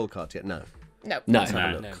looked at the gold cards yet? No. No. No. Let's have a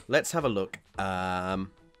look. No. Let's have a look.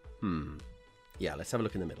 Yeah, let's have a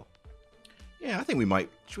look in the middle. Yeah, I think we might.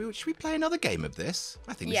 Should we play another game of this?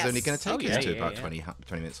 I think this is only going to take Oh, us yeah, to about yeah.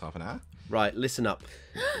 20 minutes, half an hour. Right, listen up.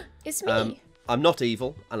 It's me. I'm not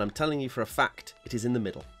evil, and I'm telling you for a fact, it is in the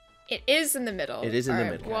middle. It is in the middle. It is in the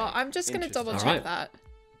Alright, middle. Well, I'm just gonna Interesting. double check Alright.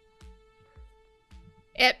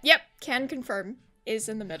 that. Yep, can confirm. Is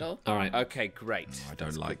in the middle. All right. Okay, great. I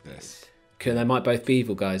don't like this. Okay, they might both be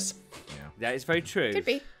evil, guys. That is very true. Could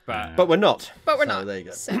be. But we're not. But we're So not. There you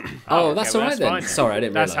go. So. Oh, that's well, all right then. fine. Sorry, I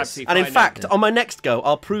didn't That's realise. absolutely And in fine fact, then. on my next go,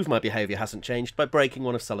 I'll prove my behaviour hasn't changed by breaking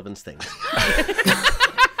one of Sullivan's things.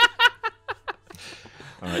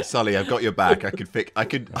 All right, Sully, I've got your back.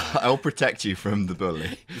 I'll protect you from the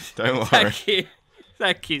bully. Don't worry. Thank you.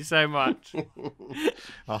 Thank you so much.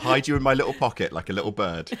 I'll hide you in my little pocket like a little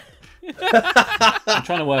bird. I'm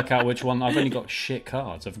trying to work out which one. I've only got shit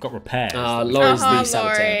cards. I've got repairs. Laurie's the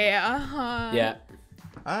saboteur. Lori. Yeah.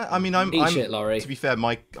 I mean, I'm. Eat shit, Laurie. To be fair,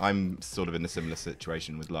 I'm sort of in a similar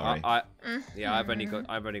situation with Laurie. I've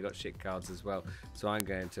only got shit cards as well. So I'm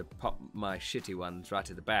going to pop my shitty ones right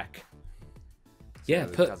at the back. Yeah,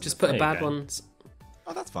 So it doesn't just put a There you bad go. one.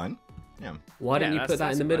 Oh, that's fine. Yeah. Why didn't you that's- put that in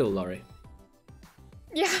that's the fine. middle, Laurie?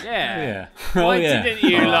 Yeah. Yeah. Yeah. Why Oh yeah. didn't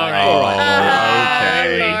you, Laurie?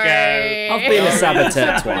 Okay. There we go. I've been a Oh,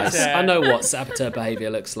 saboteur twice. saboteur. I know what saboteur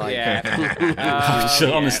behaviour looks like. Yeah.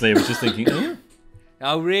 So honestly, I was just thinking. "Oh,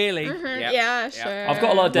 Oh, really? Yeah, sure. I've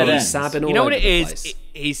got a lot of dead Laurie ends. sabbing all You know what over it the is? place.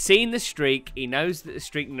 He's seen the streak. He knows that the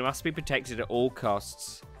streak must be protected at all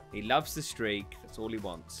costs. He loves the streak. That's all he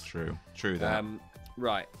wants. True that.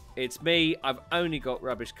 Right. It's me. I've only got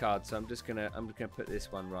rubbish cards, so I'm just gonna put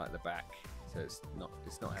this one right at the back. So it's not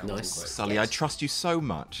helpful. Nice. but- Sully, I trust you so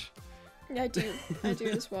much. I do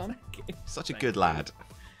as well. Such a good lad.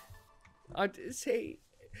 I see.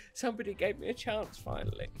 Somebody gave me a chance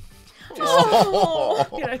finally. Oh,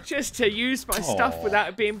 You know, just to use my stuff without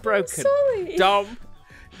it being broken. Sully.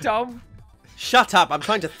 Dom. Shut up, I'm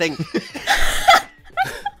trying to think.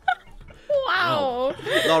 Wow.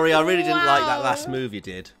 Laurie, I really didn't like that Wow. last move you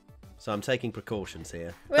did. So I'm taking precautions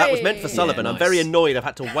here. That was meant for Wait. Sullivan. Yeah, I'm very nice. annoyed I've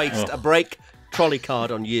had to waste a break trolley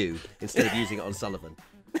card on you instead of using it on Sullivan.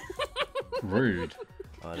 Rude.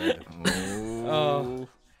 I know. Oh,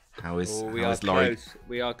 How is we how are is Laurie? close.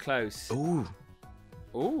 We are close. Ooh.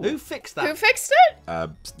 Ooh. Who fixed Who that? fixed it? Laurie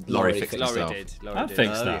Laurie fixed fixed Laurie herself. did. Laurie I did.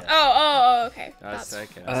 fixed Oh, that. yeah. Oh, okay. That's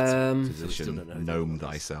That's okay. Position, gnome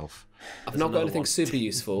thyself. I've not got another anything one. super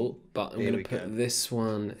useful, but I'm Here going we to put go. this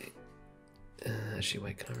one. Actually,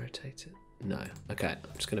 wait, can I rotate it? No. Okay, I'm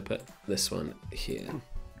just going to put this one here.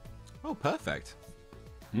 Oh, perfect.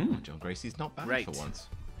 John Gracie's not bad Great. for once.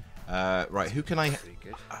 Right, who can I... Pretty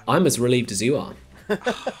good. I'm as relieved as you are.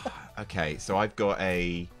 Okay, so I've got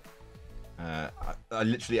a... I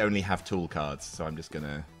literally only have tool cards, so I'm just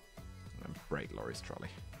gonna break Laurie's trolley.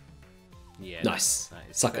 Yeah. Nice. that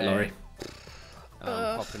is Suck it, fair. Laurie.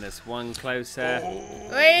 I'm popping us one closer.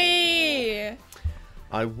 Wait.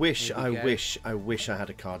 I wish Here we go. I had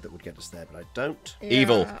a card that would get us there, but I don't.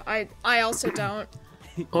 Evil. I also don't.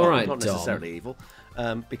 All right, Not Dom. necessarily evil,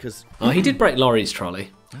 because Oh, he did break Laurie's trolley.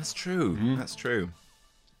 That's true. That's true.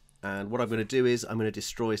 and what I'm going to do is I'm going to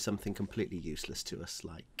destroy something completely useless to us,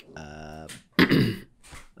 like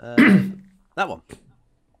that one.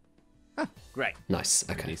 Great. Nice.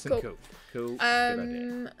 Okay. Decent. Cool. Cool. Good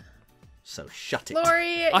idea. So shut it.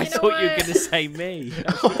 Lori, I you know thought what? you were going to say me.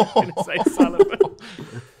 I thought you were going to say Sullivan.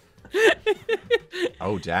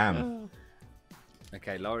 Oh, damn.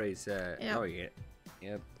 Okay, Laurie's. Yeah. Laurie,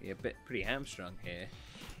 you're pretty hamstrung here.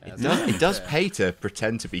 It does pay to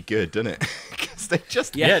pretend to be good, doesn't it? Because they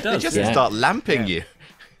just, Yeah, it they does. just Yeah. start lamping you.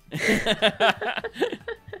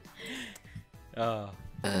 Oh.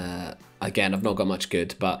 Again, I've not got much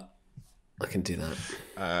good, but I can do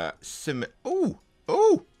that. Ooh.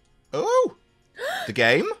 The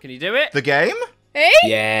game? Can you do it? The game? Hey,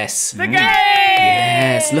 Yes. the game.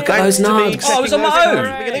 Yes. Look at Thanks those to me. nugs. Oh, I was on my own.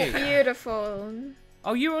 Hooray. Beautiful.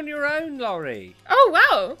 Oh, you're on your own, Laurie. Oh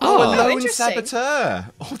wow. Oh, a lone interesting. saboteur.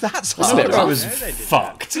 Oh, that's a hard. bit I rough. was No, they did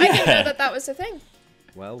fucked. I didn't know Yeah. that was a thing.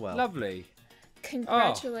 Well. Lovely.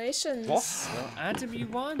 Congratulations. Well, Adam, you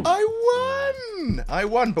won. I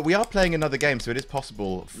won, but we are playing another game, so it is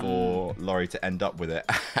possible for Laurie to end up with it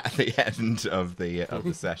at the end of the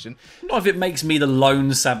session. Not if it makes me the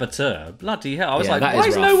lone saboteur. Bloody hell. I was Yeah, like, that why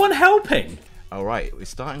is is no rough. one helping? All right, we're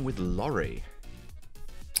starting with Laurie.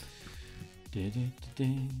 What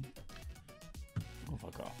have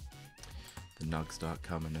I got? The nugs start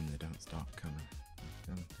coming and they don't start coming.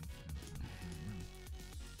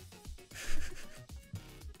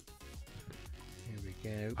 Here we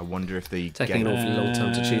go. I wonder if the Taking an awfully long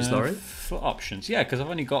time to choose, Laurie. For options, yeah, because I've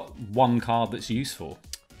only got one card that's useful,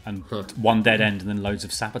 and one dead end, and then loads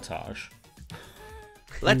of sabotage.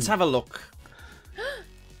 Let's have a look.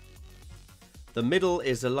 The middle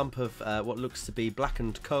is a lump of what looks to be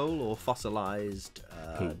blackened coal or fossilized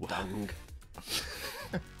dung.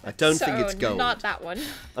 I don't think it's gold. Not that one.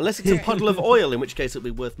 Unless it's a puddle of oil, in which case it'll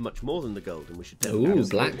be worth much more than the gold, and we should definitely Ooh, have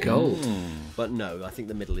black gold. gold. But no, I think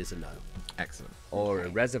the middle is a no. Excellent. Or a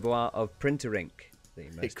reservoir of printer ink. The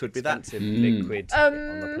most could be that. expensive liquid on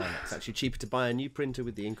the planet. It's actually cheaper to buy a new printer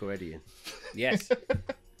with the ink already in. Yes.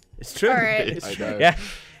 It's true. All right. It's true. Yeah.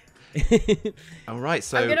 All right,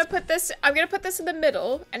 so I'm gonna put this in the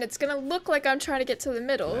middle, and it's gonna look like I'm trying to get to the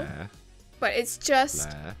middle, Blair, but it's just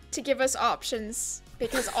Blair. to give us options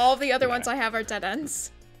because all the other ones I have are dead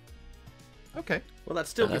ends. Okay. Well, that's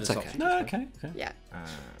still That's good. okay. No, okay. Yeah.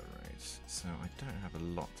 Right. So I don't have a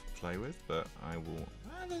lot to play with, but I will.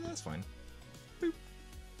 No, that's fine. Boop.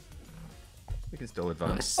 We can still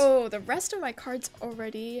advance. Nice. Oh, the rest of my cards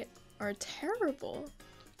already are terrible.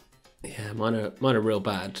 Yeah, mine are real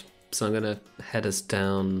bad. So I'm gonna head us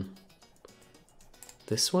down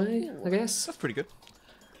this way, I guess. That's pretty good.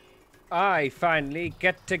 I finally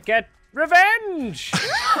get to get revenge!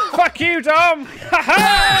 Fuck you, Dom!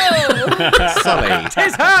 Ha Sully.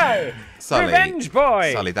 Tis I! Sully. Revenge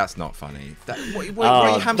boy! Sully, that's not funny. Why are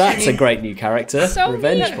you hamstringing? That's a great new character. So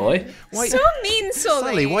Revenge mean. boy. So mean, Sully.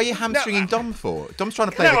 Sully, why are you hamstringing Dom for? Dom's trying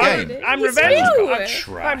to play No, the game. I'm He's revenge new.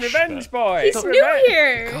 boy. I'm revenge boy. He's new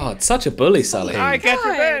here. God, such a bully, Sully. I get God.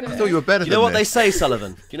 revenge. I thought you were better You than know what they this. say,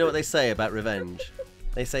 Sullivan? Do you know what they say about revenge?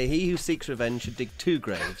 They say he who seeks revenge should dig 2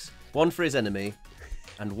 graves, one for his enemy,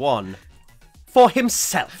 and one for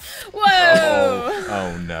himself. Whoa.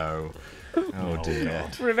 Oh no. Oh dear.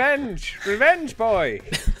 Revenge. Revenge boy.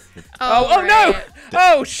 Oh no! right.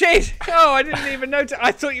 Oh shit! Oh, I didn't even notice.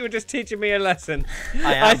 I thought you were just teaching me a lesson.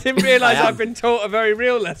 I didn't realise I am. I've been taught a very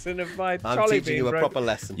real lesson of my I'm trolley teaching being you a broken. proper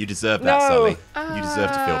lesson. You deserve that, No. Sully. You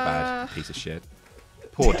deserve to feel bad, piece of shit.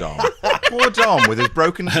 Poor Dom. Poor Dom with his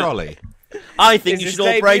broken trolley. I think Is you his should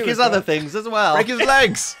all break debut his as other well? things as well. Break his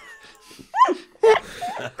legs.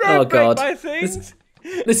 Oh Break God, my things.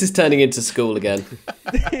 this is turning into school again.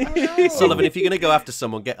 Sullivan, if you're going to go after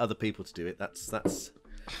someone, get other people to do it. That's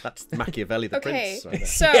Machiavelli the Okay, prince. Right there.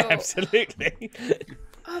 so Yeah, absolutely.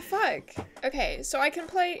 oh fuck. Okay, so I can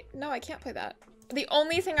play. No, I can't play that. The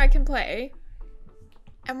only thing I can play.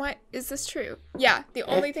 Is this true? Yeah, the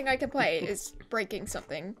only thing I can play is breaking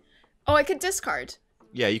something. Oh, I could discard.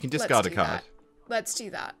 Yeah, you can discard a do card. that. Let's do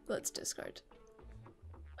that. Let's discard.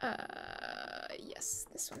 Yes,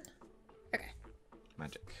 this one. Okay.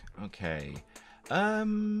 Magic. Okay.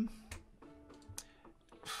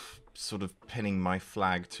 Sort of pinning my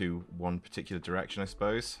flag to one particular direction, I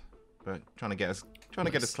suppose. But trying to get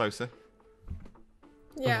us closer.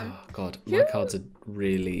 Yeah. Oh God, my cards are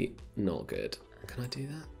really not good. Can I do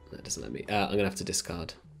that? No, it doesn't let me. I'm gonna have to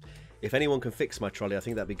discard. If anyone can fix my trolley, I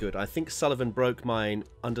think that'd be good. I think Sullivan broke mine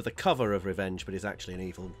under the cover of revenge, but is actually an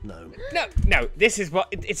evil gnome. No. This is what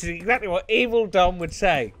it's exactly what evil Dom would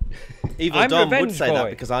say. Evil I'm Dom would revenge say that boy.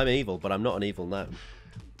 because I'm evil, but I'm not an evil gnome.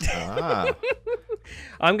 Ah.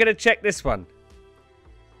 I'm gonna check this one,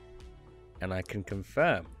 and I can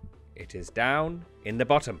confirm it is down in the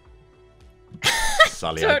bottom.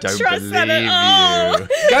 Sully, I Don't don't trust believe that at all. you.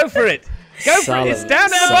 Go for it. Go for it. It's down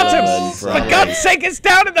at the bottom. Sullivan, For God's sake, it's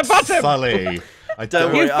down at the bottom. Sully. I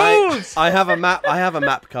Don't don't You worry, fools! I have a map. I have a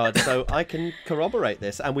map card, so I can corroborate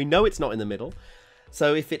this, and we know it's not in the middle.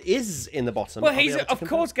 So if it is in the bottom, Well, I'll be he's able to of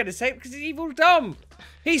confirm. course going to say it because he's evil Dom.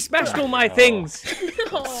 He smashed all my things.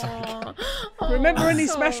 Aw. Remember when he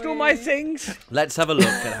smashed all my sorry. things? Let's have a look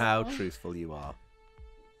at how truthful you are.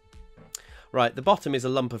 Right, the bottom is a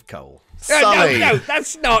lump of coal. Sully. No,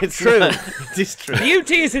 that's not It's true. not- it is true.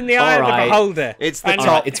 Beauty is in the eye of the Alright. beholder. It's the And top.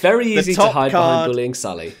 Alright, it's very The easy to top hide card- behind bullying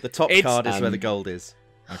Sully. The top It's, card is where the gold is.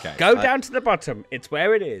 Okay. Go down to the bottom. It's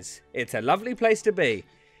where it is. It's a lovely place to be.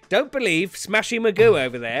 Don't believe Smashy Magoo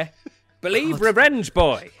over there. Believe Revenge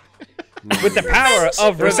Boy. With the power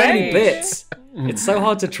of There are so many revenge. bits. It's so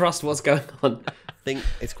hard to trust what's going on. I think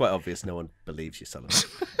it's quite obvious no one believes you, Sullivan.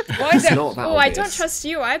 Why It's don't- not that Oh, I obvious. don't trust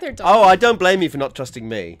you either, Dom. Oh, I don't blame you for not trusting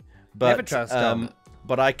me. But, Never trust Dom.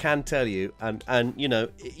 But I can tell you, and you know,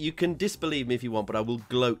 you can disbelieve me if you want, but I will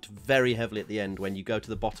gloat very heavily at the end when you go to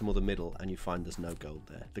the bottom or the middle and you find there's no gold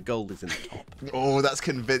there. The gold is in the top. Oh, that's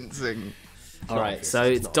convincing. Alright, so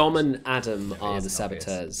it's Dom and Adam are the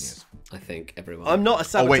saboteurs. I think, everyone. I'm not a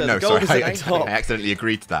saboteur. Oh wait, no, the gold sorry. is at the top. I accidentally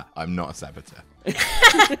agreed to that. I'm not a saboteur.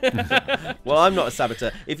 Well, I'm not a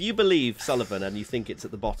saboteur. If you believe Sullivan and you think it's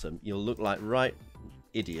at the bottom, you'll look like right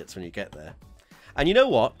idiots when you get there. And you know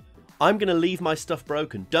what? I'm going to leave my stuff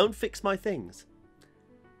broken. Don't fix my things.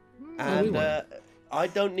 And I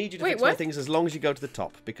don't need you to fix my things as long as you go to the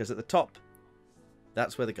top, because at the top,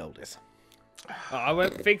 that's where the gold is. I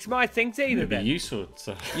won't fix my things either It'd be then. useful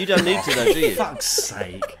to... You don't need to, though, do you? Fuck's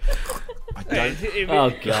sake. I don't.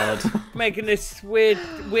 Oh, God. Making this weird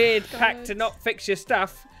pact to not fix your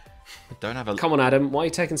stuff. I don't have a. Come on, Adam. Why are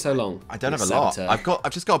you taking so long? I don't You have a lot. saboteur.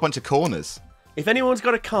 I've just got a bunch of corners. If anyone's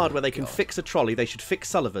got a card where they can fix a trolley, they should fix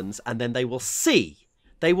Sullivan's, and then they will see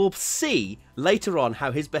later on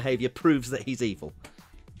how his behaviour proves that he's evil.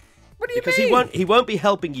 What do you Because mean? he won't be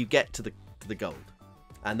helping you get to the gold.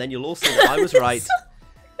 And then you'll all see that I was right,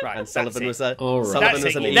 Right, and Sullivan was All right. Sullivan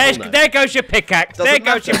was an evil There's, gnome. there goes your pickaxe. Doesn't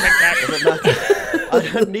there goes your pickaxe. Doesn't matter. I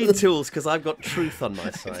don't need tools because I've got truth on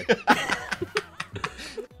my side.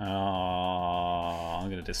 Oh, I'm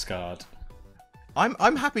going to discard.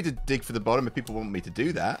 I'm happy to dig for the bottom if people want me to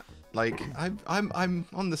do that. Like I'm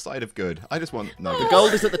on the side of good. I just want no. The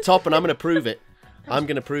gold is at the top, and I'm going to prove it. I'm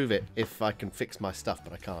going to prove it if I can fix my stuff,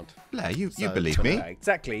 but I can't. Blair, you So- believe me? Yeah,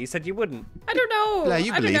 exactly. You said you wouldn't. I don't know. Blair,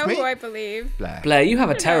 you I don't believe know me? who I believe. Blair, you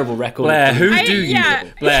have a terrible record. Blair, who I- do you? yeah.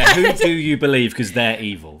 Blair, who do you believe? Because they're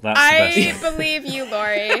evil. That's the best I thing. believe you,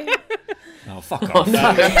 Laurie. Oh, fuck off.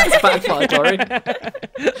 That's backfired, Laurie.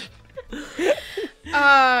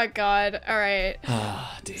 Oh God. All right.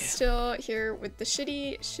 Oh, dear. Still here with the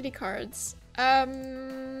shitty cards.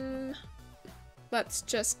 Let's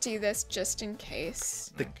just do this just in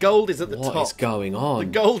case. The gold is at the What top. is going on? The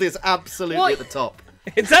gold is absolutely What? at the top.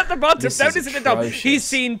 It's at the bottom. This Notice is at the top. atrocious. He's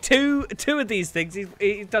seen two of these things.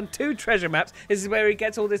 He's done 2 treasure maps. This is where he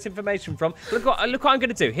gets all this information from. Look what I'm going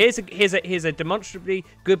to do. Here's a demonstrably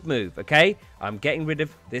good move. Okay, I'm getting rid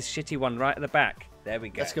of this shitty one right at the back. There we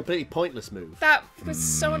go. That's a completely pointless move. That was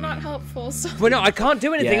so not helpful. So Well, no, I can't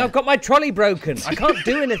do anything. Yeah. I've got my trolley broken. I can't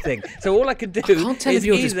do anything. So all I can do I can't tell is if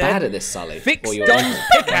you're just either bad at this, Sully. fix or you're Dom's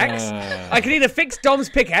pickaxe. I can either fix Dom's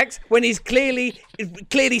pickaxe when he's clearly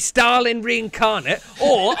Stalin reincarnate,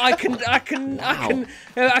 or I can don't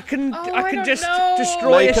just know.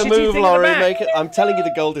 destroy Make a a shitty move, thing Laurie. at the back. Make it. I'm telling you,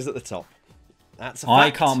 the gold is at the top. That's a fact.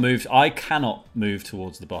 I can't move. I cannot move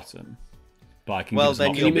towards the bottom. But I can Well, give us an then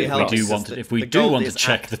option you'll be if we helpless. do want to. If we The do gold want to is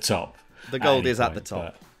check at- the top. The gold any is at point, the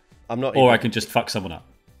top. but- I'm not. Or even- I can just fuck someone up.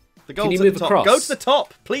 The gold's you at move the top. across? Go to the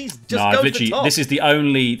top, please. Just No, go I've to literally. the top. This is the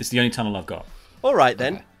only tunnel I've got. All right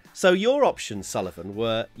then. So your options, Sullivan,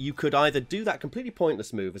 were you could either do that completely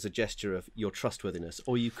pointless move as a gesture of your trustworthiness,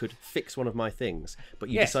 or you could fix one of my things. But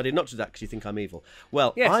you Yes. decided not to do that because you think I'm evil.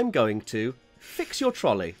 Well, Yes. I'm going to fix your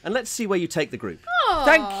trolley, and let's see where you take the group.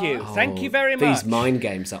 Thank you. Thank you very much. These mind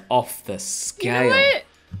games are off the you scale. know what?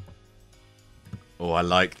 Oh, I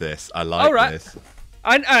like this. I like All right. this.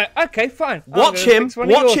 Okay, fine. I'm Watch gonna him. fix one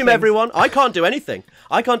of Watch your him, things. everyone. I can't do anything.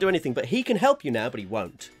 But he can help you now, but he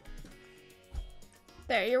won't.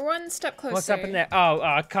 There, you're one step closer. What's happened there?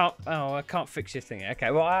 I can't fix your thing.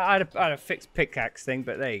 Okay, well, I had a fixed pickaxe thing,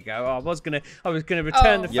 but there you go. I was gonna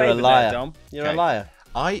return the You're a favour liar. there, Dom. You're Okay. a liar.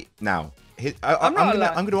 I'm not a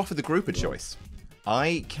liar. going to offer the group a choice.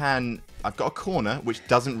 I've got a corner which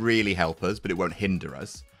doesn't really help us, but it won't hinder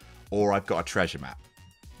us, or I've got a treasure map.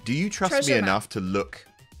 Do you trust Treasure me map. enough to look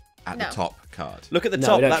at No. the top card? Look at the No,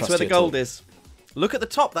 top. we don't That's trust where the you at all. gold is. Look at the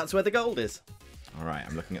top. That's where the gold is. All right,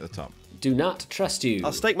 I'm looking at the top. Do not trust you.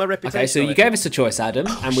 I'll stake my reputation. Okay, so on you it. gave us a choice, Adam,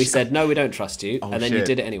 and we said no, we don't trust you, and then you shit.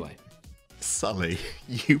 did it anyway. Sully,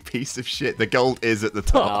 you piece of shit. The gold is at the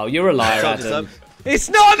top. Oh, you're a liar, Told you so. Adam. It's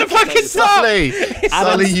not on the fucking top. Sully,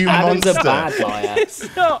 Sully, you Adam's monster. a bad liar.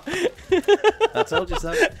 It's not. I told you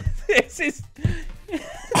so. This is.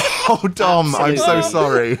 Oh, Dom, I'm so Absolutely.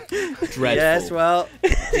 sorry. Dreadful. Yes, well,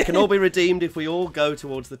 it can all be redeemed if we all go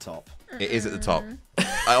towards the top. It is at the top.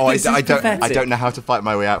 I This is I pathetic. don't know how to fight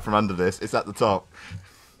my way out from under this. It's at the top.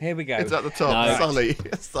 Here we go. It's at the top. No. Sully.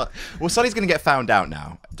 Well, Sully's going to get found out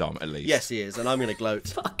now, Dom, at least. Yes, he is, and I'm going to gloat.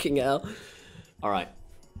 Fucking hell. All right.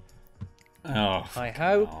 Oh. Hi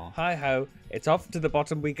ho, hi ho. It's off to the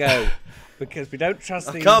bottom we go because we don't trust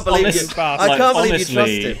I these can't believe you. honest I bastards. can't believe you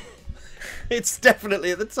honestly- trust him. It's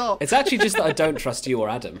definitely at the top. It's actually just that I don't trust you or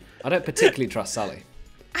Adam. I don't particularly trust Sully.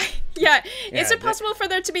 Yeah. Is Yeah, it possible for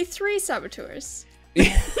there to be 3 saboteurs?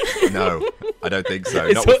 No, I don't think so.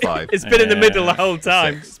 Not with 5. It's been in the middle the whole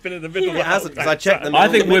time. It's been in the middle It the whole hasn't, time. because I checked them. I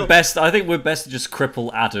think we're best. I think we're best to just cripple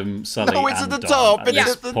Adam, Sully, No, it's and at the Dom top. at It's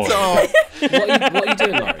this at the point. top. What are you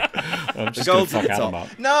doing, Laurie? I'm just going gold's to at fuck the Adam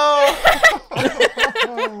top. up. No.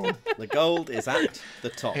 The gold is at the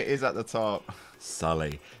top. It is at the top.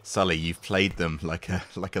 Sully, you've played them like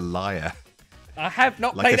a liar. I have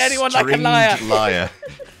not Like played a anyone like a liar. stringed liar.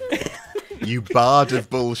 You bard of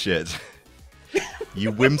bullshit.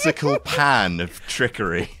 You whimsical pan of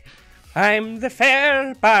trickery. I'm the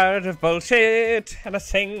fair bard of bullshit, and I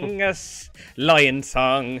sing a lion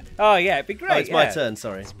song. Oh yeah, it'd be great. Oh, it's my turn.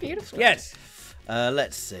 Sorry. Beautiful. Yes.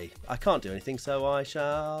 Let's see. I can't do anything, so I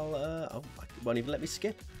shall. It won't even let me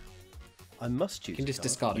skip. I must choose. You can just a card.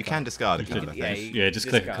 discard You it. can discard a card, I Yeah, think. Yeah, just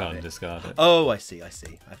click a discard card it. and discard it. Oh, I see. I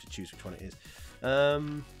have to choose which one it is. I'll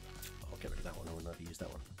get rid of that one. I will never use that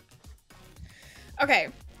one. Okay.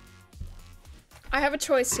 I have a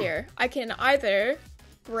choice here. I can either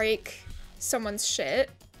break someone's shit,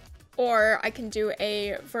 or I can do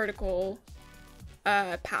a vertical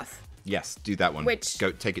path. Yes, do that one. Which-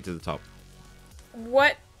 Go take it to the top.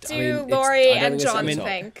 What do I mean, it's- Laurie I don't and think it's John at the top.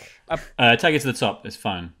 think? Take it to the top. It's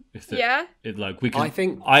fine. If the, Yeah? It, like we can. I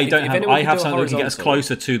think I if- don't if have. anyone I can have do a something that can get us horizontal-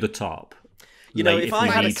 closer to the top. You know, late if I we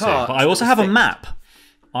had a need to. card But I also that have a was map.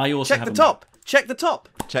 I also Check have the a top. Check the top.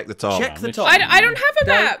 Check the top. Check the which- top. I don't have a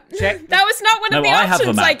map. check- That was not one No, of the I have a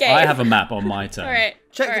options map. I gave. I have a map on my turn. All right.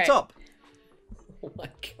 Check all the right. top. Oh my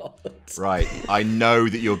god. Right. I know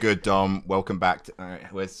that you're good, Dom. Welcome back to.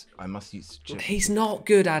 Where's? I must use. He's not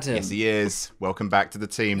good, Adam. Yes, he is. Welcome back to the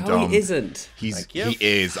team, No, Dom. he isn't. Thank you. He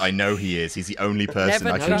is. I know he is. He's the only person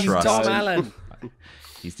Never I can trust trust. Tom Allen.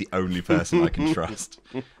 He's the only person I can trust.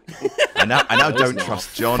 I now don't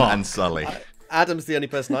trust John and Sully. Adam's the only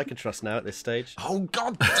person I can trust now at this stage. Oh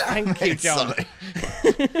God! Thank you, John.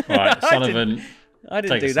 Right, Sullivan. I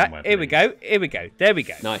didn't Take do us that. somewhere, Here we please. go. Here we go. There we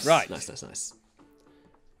go. Nice. Right. Nice.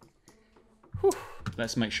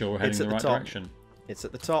 Let's make sure we're heading It's in at the the right top. direction. It's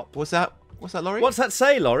at the top. What's that? What's that, Laurie? What's that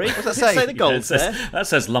say, Laurie? What's that say? the gold's there? That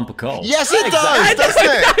says lump of coal. Yes, it does,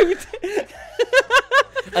 doesn't it?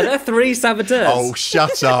 Are there 3 saboteurs? Oh,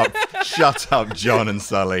 shut up! Shut up, John and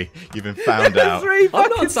Sully. You've been found out. 3 I'm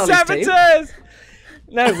not fucking Sully's team. saboteurs.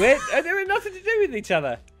 No, we're they're nothing to do with each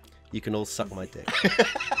other. You can all suck my dick.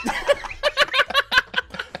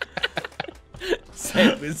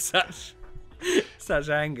 Said with such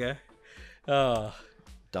anger. Oh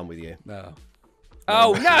Done with you. no.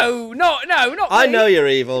 Oh no! Not I me. know you're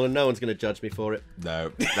evil, and no one's going to judge me for it.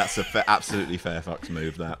 No, that's a absolutely fair fox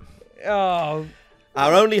move. That Oh,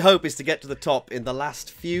 Our only hope is to get to the top in the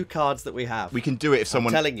last few cards that we have. we can do it if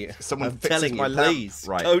someone. I'm telling you. Someone I'm fixes telling my you, lamp. please.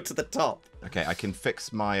 Right. Go to the top. Okay, I can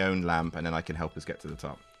fix my own lamp, and then I can help us get to the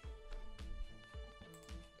top.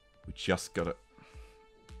 We just got it.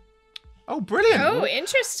 Oh, brilliant! Oh,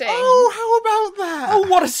 interesting. Oh, how about that? Oh,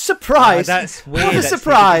 what a surprise! that's weird. What a actually,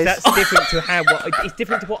 surprise! because That's different to how. It's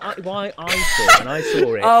different to why I saw when I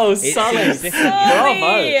saw it. Oh, It seems Sully. different.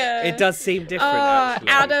 Bravo. It does seem different. actually.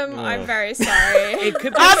 Adam, I'm very sorry. It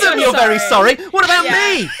could be Adam, you're very sorry. What about Yeah.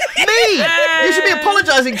 me? Me! You should be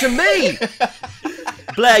apologising to me.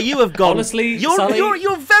 Blair, you have gone. Honestly, you're Sully-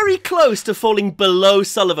 you're very close to falling below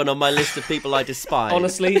Sullivan on my list of people I despise.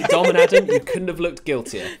 Honestly, Dom and Adam, you couldn't have looked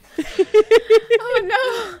guiltier. Oh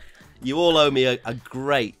no. you all owe me a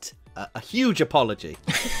great, a huge apology.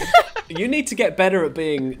 You need to get better at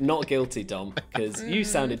being not guilty, Dom, because you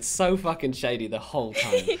sounded so fucking shady the whole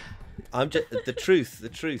time. I'm just the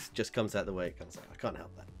truth just comes out the way it comes out. I can't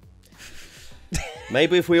help that.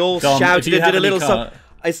 Maybe if we all Dom, shouted do you and have did a any little song. card-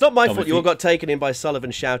 It's not my Dom, fault if you all you- got taken in by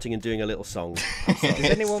Sullivan shouting and doing a little song. Does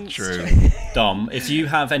anyone? True. Dom, if you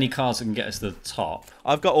have any cards that can get us to the top,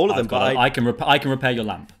 I've got all of them, I've got, but I can repair your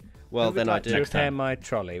lamp. well, Would then I like to do. repair time. my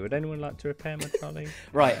trolley. Would anyone like to repair my trolley?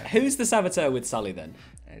 Right, who's the saboteur with Sully then?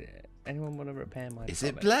 Anyone want to repair my? Is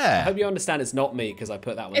trolley? it I Blair? hope you understand it's not me because I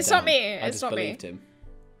put that one It's down. not me, I it's just not me. believed him.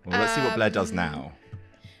 Well, let's see what Blair does now.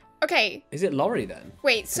 Okay, Is it Laurie then?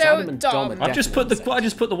 wait. Adam So and Dom Dom, are I just put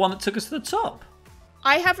the one that took us to the top.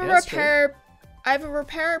 I have a Yeah, that's true. repair. I have a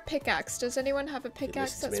repair pickaxe. Does anyone have a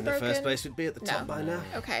pickaxe Listen to me that's in the broken? first place would be at the top No. by now.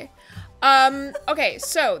 Okay. Okay,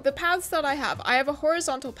 so the paths that I have a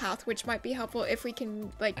horizontal path, which might be helpful if we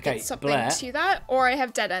can like Okay, get something Blair. to that, or I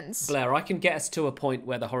have dead ends. Blair, I can get us to a point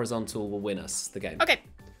where the horizontal will win us the game. Okay.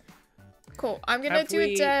 Cool. I'm gonna Have do a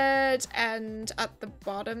we- dead end at the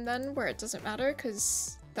bottom then, where it doesn't matter,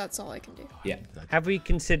 because that's all I can do. Yeah. Have we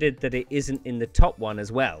considered that it isn't in the top one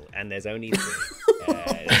as well, and there's only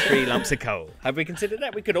 3 lumps of coal? Have we considered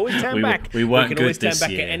that? We could always turn We- back. we weren't can good always turn this back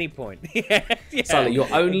year. at any point. yeah. Sully, your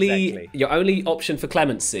exactly. only option for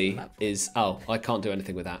clemency is I can't do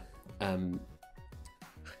anything with that.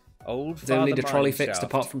 Old Does anyone need a Father trolley Mineshaft. fixed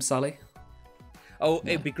apart from Sully? Oh,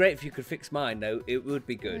 it'd be great if you could fix mine, though. It would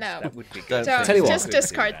be good. No. That would be Don't good. Don't. Tell you what. Just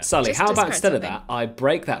discard. Sully, just how about discard instead of something. that, I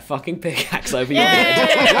break that fucking pickaxe over your head?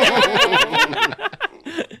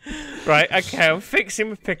 Right, okay, I'm fixing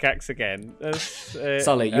my pickaxe again.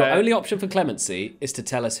 Sully, your only option for clemency is to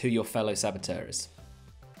tell us who your fellow saboteur is.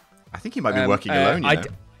 I think he might be working alone, you know.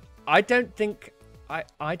 I don't think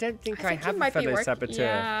I don't think I think have you a might be fellow working. saboteur.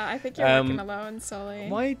 Yeah, I think you're working alone, Sully.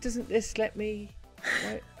 Why doesn't this let me?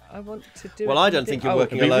 I want to do. Well, I don't think you're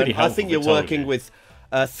working it'd be alone. really I think helpful if you're we told working you. with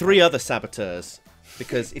 3 other saboteurs.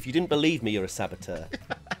 Because if you didn't believe me, you're a saboteur.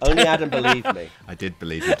 Only Adam believed me. I did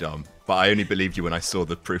believe you, Dom, but I only believed you when I saw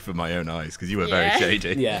the proof of my own eyes, because you were Yeah. very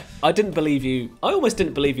shady. Yeah, I didn't believe you. I almost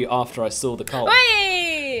didn't believe you after I saw the coal.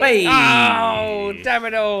 Wait! Hey! Oh, damn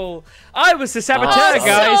it all! I was the saboteur, Oh,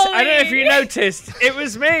 guys. Sully! I don't know if you noticed. It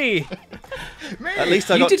was me. At least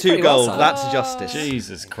I You got did 2 pretty well, gold. Sully. That's justice.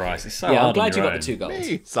 Jesus Christ, it's so Yeah, I'm hard on glad you your got the own. 2 golds.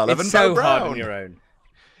 Hey, Sullivan It's so Bo hard Brown. on your own.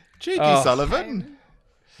 Cheeky Oh. Sullivan.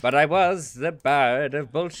 But I was the bird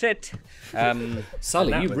of bullshit.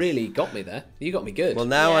 Sully, that you was- really got me there. You got me good. Well,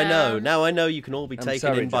 now I Yeah. know. Now I know you can all be taken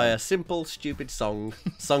sorry, in by John. a simple, stupid song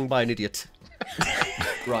sung by an idiot.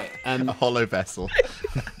 right. A hollow vessel.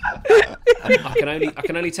 I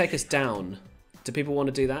can only take us down. Do people want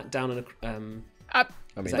to do that? Down in a mean,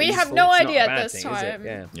 We it's have not- no it's not a idea bad at this thing, is it? time.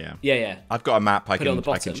 Yeah. Yeah. Yeah. I've got a map I Put it on can the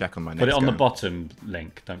bottom. check on my next Put it on the go. bottom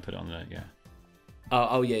link. Don't put it on the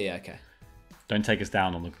Oh yeah. Okay. Don't take us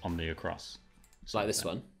down on the across. Like this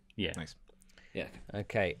one. Yeah. Nice. Yeah.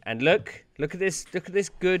 Okay, and look at this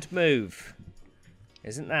good move.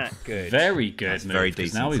 Isn't that good? Very good. That's move, very 'cause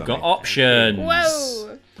decent, Now we've got Sully. options.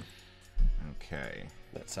 Whoa! Okay.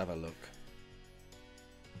 Let's have a look.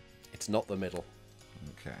 It's not the middle.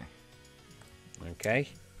 Okay. Okay.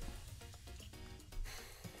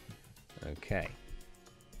 Okay.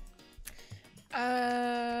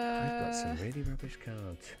 I've got some really rubbish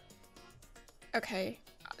cards. Okay,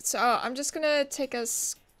 so I'm just gonna take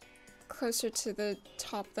us closer to the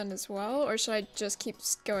top then as well, or should I just keep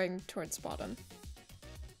going towards bottom?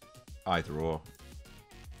 Either or.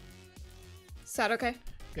 Is that okay?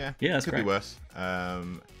 Yeah. Yeah, that's could great. be worse.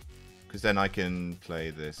 Because then I can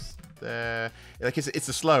play this there. Like it's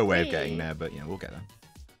a slow way of getting there, but we'll get there.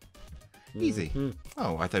 Easy.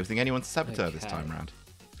 Oh, I don't think anyone's a saboteur this Okay. time round.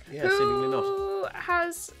 Yeah, seemingly not. Who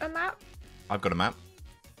has a map? I've got a map.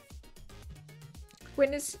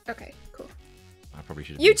 When is... Okay, cool. I probably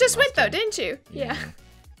should. have You used it just went last though, time. didn't you? Yeah.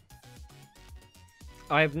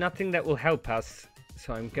 I have nothing that will help us,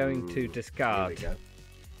 so I'm going to Here discard. we go.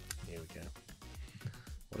 Here we go.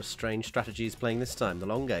 What a strange strategy he's playing this time. The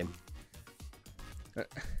long game. I've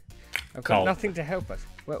got Coal. nothing to help us.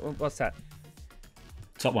 What's that?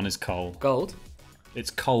 Top one is coal. Gold.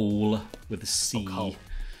 It's coal with a C. coal.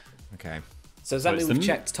 Okay. So does So that it's mean we've the-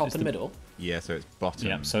 checked top it's and the- middle? Yeah, so it's bottom.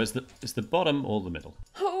 Yeah. So it's the bottom or the middle.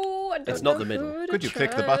 Oh, I don't It's not know the middle. who to Could you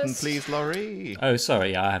click the button, trust. please, Laurie? Oh,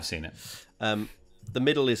 sorry. Yeah, I have seen it. The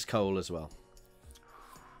middle is coal as well.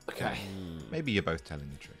 Okay. Maybe you're both telling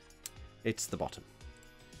the truth. It's the bottom.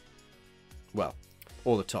 Well,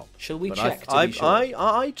 or the top. Shall we But check to I, be sure?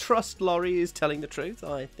 I trust Laurie is telling the truth.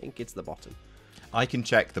 I think it's the bottom. I can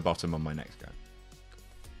check the bottom on my next go.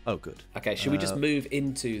 Oh, good. Okay, should we just move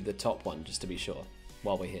into the top one just to be sure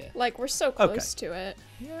while we're here? Like, we're so close to it.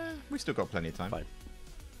 Yeah, we've still got plenty of time. Fine.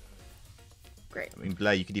 Great. I mean,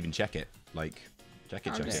 Blair, you could even check it. Check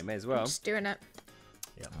it. Yeah, may as I'm well. just doing it.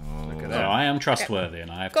 Oh. So I am trustworthy and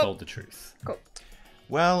I have Go. told the truth. Cool.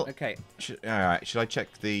 Well, Okay. all right. Should I check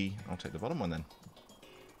the? I'll take the bottom one then,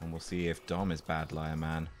 and we'll see if Dom is bad liar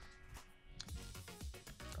man.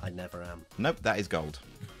 I never am. Nope, that is gold.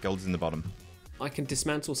 Gold's in the bottom. I can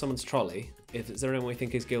dismantle someone's trolley. Is there anyone we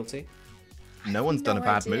think is guilty? No one's done a No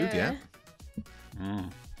bad move idea. yet.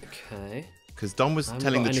 Okay. Because Dom was I haven't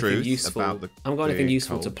telling got the anything truth useful. about the. I haven't got anything the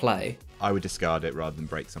useful coal. to play. I would discard it rather than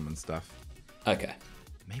break someone's stuff. Okay.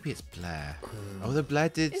 Maybe it's Blair. Oh, the Blair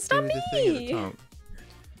did It's do not the thing at the me. top.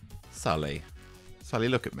 Sully,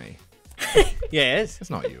 look at me. Yes. It's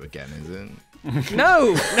not you again, is it?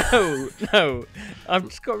 No. I've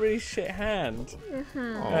just got a really shit hand.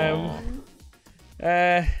 Aw.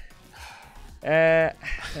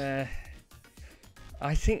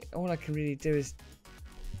 I think all I can really do is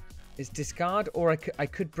discard, or I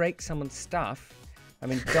could break someone's stuff. I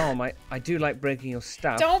mean, Dom, I do like breaking your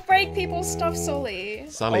stuff. Don't break people's stuff, Sully.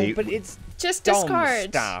 Sully, Oh, but it's Just Dom's discard.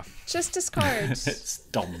 stuff. Just discard. It's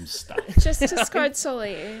Dom's stuff. Just discard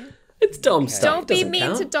Sully. It's Dom's stuff. Don't be doesn't mean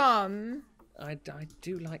count. to Dom. I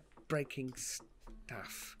do like breaking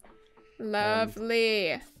stuff.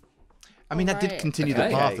 Lovely. I mean, that did Alright. continue Okay.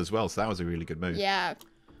 the path as well, so that was a really good move. Yeah.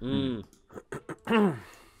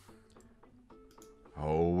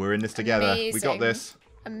 Oh, we're in this together. We got Amazing. this.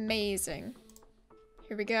 Amazing.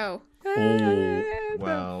 Here we go.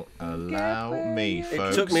 Well, allow me,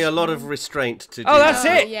 folks. It took me a lot of restraint to do that's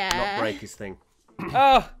that, it! Yeah. not break his thing.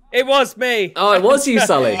 Oh, it was me. Oh, it was you,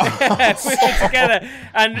 Sully. We were together,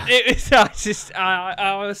 and it was.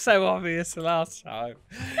 I was so obvious the last time.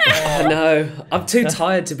 I know. I'm too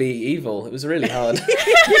tired to be evil. It was really hard.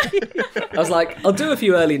 I was like, I'll do a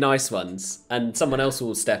few early nice ones, and someone else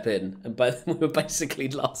will step in, and both we were basically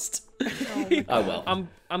lost. Oh well.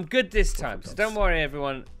 I'm good this time, so don't worry,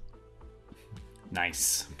 everyone.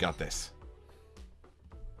 Nice. Got this.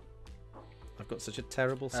 I've got such a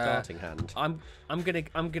terrible starting hand. I'm gonna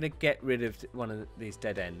get rid of one of these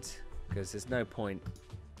dead ends because there's no point.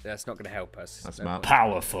 That's not gonna help us. That's no smart. point.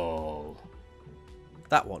 Powerful.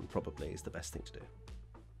 That one probably is the best thing to do.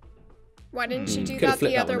 Why didn't you do Could've that the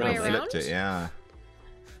flipped that other one way round. around? Flipped it, yeah.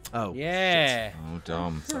 Oh. Yeah. Oh,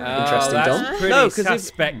 Dom. Oh, Interesting, that's Dom. pretty No, 'cause if-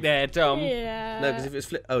 suspect there, Dom. Yeah. No, because if it was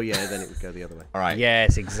flip. Oh, yeah, then it would go the other way. All right,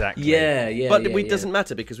 Yes, exactly. Yeah, yeah. But yeah, it doesn't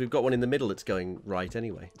matter because we've got one in the middle that's going right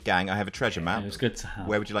anyway. gang, I have a treasure map. It was good to have.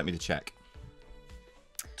 Where would you like me to check?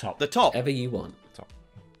 Top. The top. Whatever you want.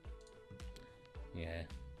 Yeah.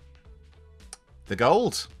 The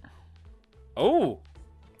gold. Oh.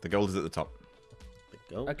 The gold is at the top.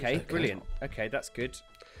 Oh, Okay. Brilliant. Okay, that's good.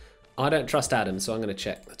 I don't trust Adam, so I'm going to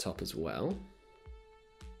check the top as well.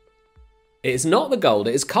 It is not the gold.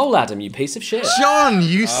 It is coal, Adam, you piece of shit. John,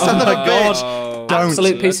 you son of a bitch! Oh, Don't,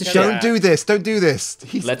 Absolute piece of shit. don't do this. Don't do this.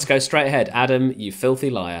 Let's go straight ahead. Adam, you filthy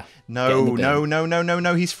liar. No, Get in the bin.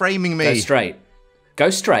 no. He's framing me. Go straight. Go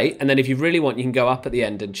straight, and then if you really want, you can go up at the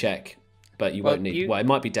end and check. But you Well, won't need. you- Well, it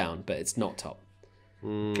might be down, but it's not top.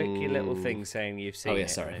 Click your little thing saying you've seen Oh, yeah, it.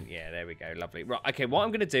 sorry. And then, yeah, there we go. Lovely. Right. Okay. What I'm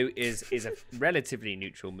going to do is a relatively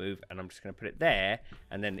neutral move, and I'm just going to put it there,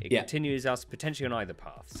 and then it Yeah. continues us potentially on either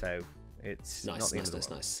path. So it's not Nice, the end of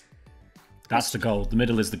the nice. world. That's the gold. The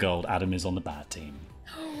middle is the gold. Adam is on the bad team.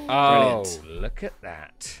 Oh, Brilliant. look at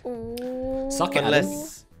that. Ooh. Suck it, Adam.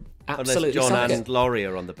 Unless Absolutely John suck and it. Laurie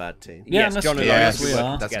are on the bad team. Yeah, Yes, that's John and true. I Yes, we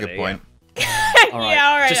are. that's a good Together, point. All right. Yeah,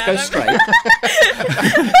 all right, Just go Adam. straight.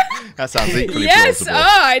 That sounds equally Yes. Oh, plausible.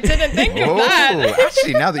 I didn't think of that.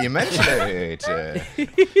 Actually, now that you mention it,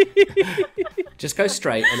 Just go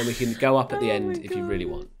straight, and then we can go up at the Oh end my if you really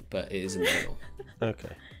want. But it is in the middle.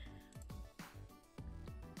 Okay.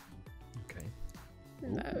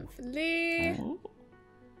 Lovely.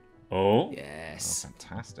 Oh. Yes.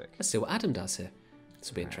 fantastic. Let's see what Adam does here. This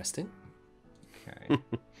will be interesting. Okay,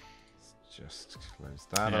 let's just close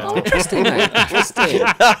that Oh, up. interesting, mate. Interesting.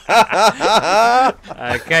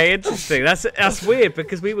 Okay, interesting. That's weird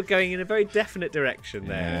because we were going in a very definite direction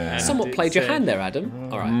there. Yeah. And Somewhat played your it's, hand there, Adam.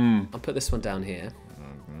 All right. I'll put this one down here.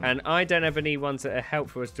 And I don't have any ones that are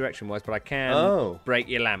helpful as direction-wise, but I can Oh. break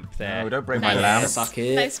your lamp there. No, don't break my Nice. lamp. Suck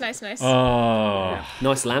it. Nice. Oh.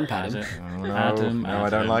 Nice lamp, Adam. Oh, no, Adam, no, I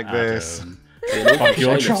don't like this. Fuck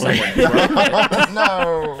your trolley.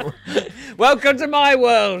 No. Welcome to my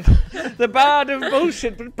world, the bard of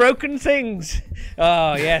bullshit, but broken things.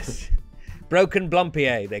 Oh yes, broken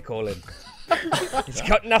Blampied they call him. He's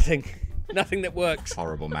got nothing that works.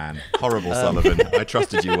 Horrible man. Horrible Sullivan. I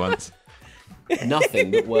trusted you once.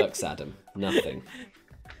 Nothing that works, Adam. Nothing.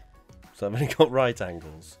 So I've only got right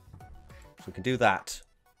angles. So we can do that.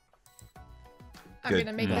 I'm Good.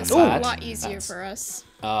 gonna make this Ooh. a lot easier for us.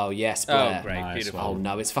 Oh, yes, Oh Blair. great, Nice beautiful. Oh,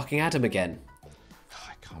 no, it's fucking Adam again.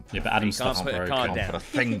 I can't put, Yeah, but Adam's can't stuff's put a broken. card can't down. put a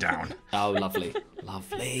thing down. Oh, lovely.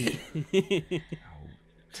 Lovely.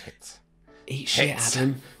 Tits. Eat shit, Hits.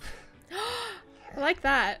 Adam. I like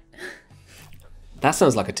that. That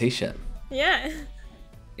sounds like a t-shirt. Yeah.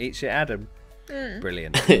 Eat shit, Adam.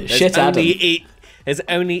 Brilliant. Shit, Adam. There's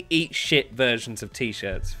only eat shit versions of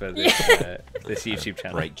T-shirts for this this YouTube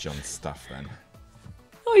channel. Break John's stuff then.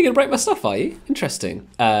 Oh, you're going to break my stuff, are you? Interesting.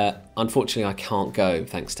 Unfortunately, I can't go,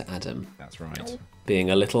 thanks to Adam That's right. being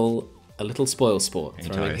a little spoil sport,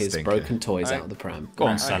 Enjoy throwing a his stinker. broken toys out of the pram. Go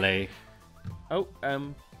on, Sally. Oh,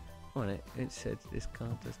 on it said this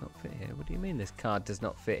card does not fit here. What do you mean this card does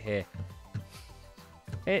not fit here?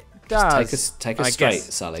 It does. Take I us straight,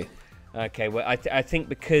 guess. Sally. Okay, well, I think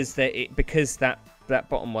because that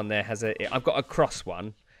bottom one there has I've got a cross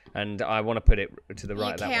one, and I want to put it to the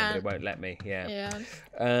right of that one, but can't. it won't let me. Yeah.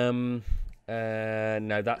 Yeah.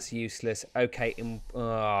 No, that's useless. Okay.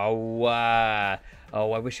 Oh,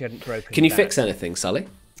 I wish I hadn't broken. Can you that. fix anything, Sally?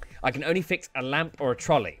 I can only fix a lamp or a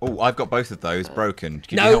trolley. Oh, I've got both of those broken.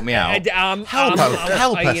 Can No, you help me out? Help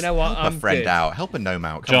us. You know what? Help I'm a friend good. out. Help a gnome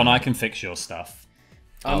out. Come John, on. I can fix your stuff.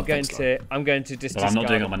 I'm going thanks, to just. But I'm not discard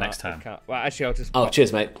doing it on my a next part turn. of the card. Well, actually, I'll just. Oh,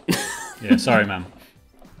 cheers, mate. Yeah, sorry, ma'am.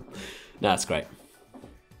 No, that's great.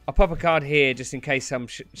 I'll pop a card here just in case some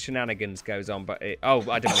shenanigans goes on. But I don't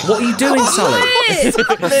know. What are you doing, Sully?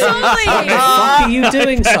 What the Sully! fuck are you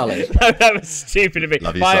doing, Sully? No, that was stupid of me.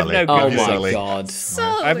 Love you, I have Sully. no Oh good my Sully. god.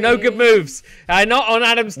 Sully. I have no good moves. I'm not on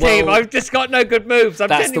Adam's team. Well, I've just got no good moves. I'm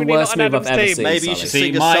that's the genuinely worst not on move I've Adam's ever team. seen. Maybe you Sully. should See,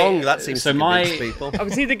 sing a my- song. That seems so to my- convince people. I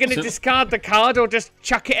was either going to discard the card or just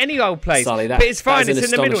chuck it any old place. Sully, but it's fine. that is It's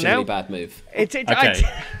an in the middle astonishingly now. bad move. Okay.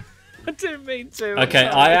 I didn't mean to. Okay,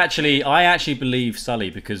 I'm sorry. I actually believe Sully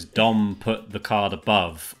because Dom put the card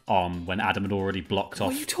above on when Adam had already blocked off.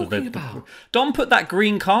 What are you talking about? Dom put that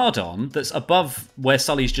green card on that's above where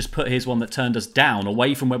Sully's just put his one that turned us down,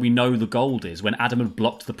 away from where we know the gold is, when Adam had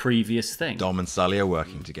blocked the previous thing. Dom and Sully are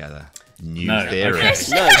working together. New No, theory. okay.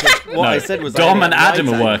 No, but what I said was Dom and I had Adam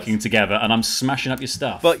right are angles. working together, and I'm smashing up your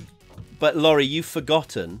stuff. But Laurie, you've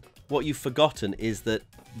forgotten. What you've forgotten is that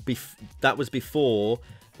that was before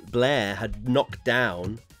Blair had knocked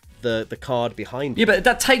down the card behind yeah, him. but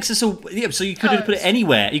that takes us all. Yeah, so you could have put it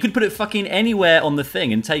anywhere. You could put it fucking anywhere on the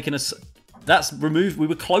thing and taken us. That's removed. We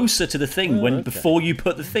were closer to the thing before you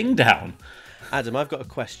put the thing down. Adam, I've got a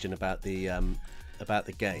question about the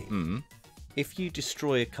game. If you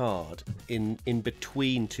destroy a card in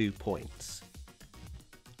between 2 points,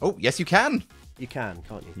 Oh, yes, you can. you can,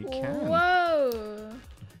 can't you? Whoa.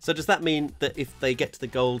 So does that mean that if they get to the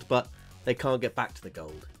gold, but they can't get back to the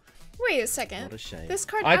gold? Wait a second. What a shame. This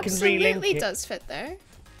card I can relink absolutely it. does fit there.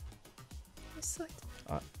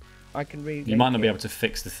 I can read. You might not be able to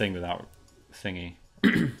fix the thing without thingy.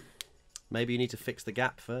 Maybe you need to fix the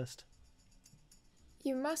gap first.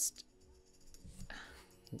 You must.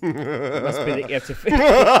 It must be that you have to fix.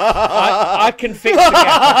 I can fix the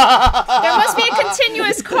gap. There must be a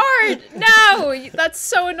continuous card. No, that's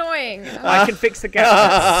so annoying. I can fix the gap.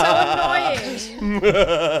 So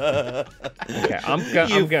annoying. Okay, I'm going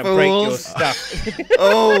You to break your fools. stuff.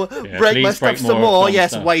 Oh, Yeah, break my please stuff break some more of more. Tom's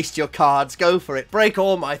Yes, stuff. waste your cards. Go for it. Break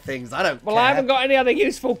all my things. I don't Well, care. I haven't got any other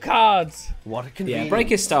useful cards. What a Yeah, convenience. break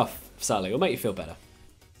your stuff, Sully. It'll make you feel better.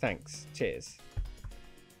 Thanks. Cheers.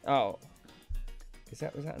 Oh. Was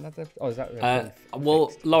that another? Oh, is that?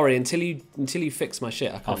 Well, Laurie, until you fix my shit,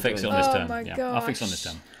 I can't I'll fix do it on anything. this Oh turn. my Yeah, I'll fix it on this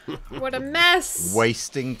gosh. turn. What a mess.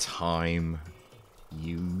 Wasting time,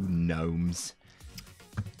 you gnomes.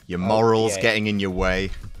 Your morals yeah. getting in your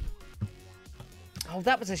way. Oh,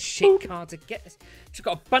 that was a shit card to get. It's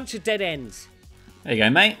got a bunch of dead ends. There you go,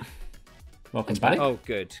 mate. Welcome back. Oh,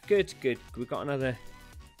 good. We've got another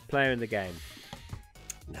player in the game.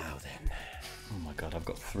 Now then. Oh my god, I've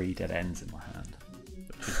got 3 dead ends in my hand.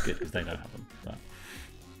 Which is good because they don't have them. But...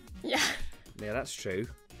 Yeah. Yeah, that's true.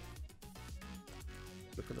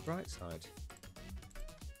 Look at the bright side.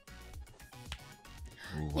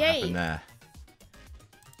 Ooh, what Yay. happened there?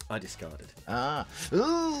 I discarded. Ah.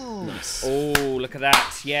 Ooh. Oh, look at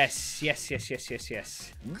that. Yes.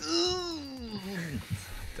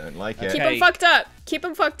 Don't like it. Keep Okay. him fucked up. Keep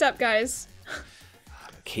him fucked up, guys.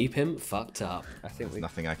 Keep him fucked up. I think There's we.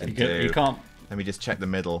 nothing I can You, do. you can't. Let me just check the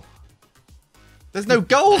middle. There's no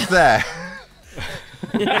gold there.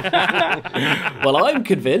 Well, I'm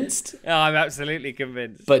convinced, Oh, I'm absolutely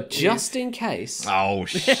convinced. but just in case. Oh,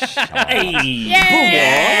 Yes.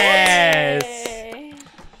 Yay.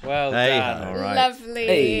 Well Hey, done. all right. Lovely.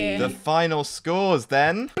 Hey. The final scores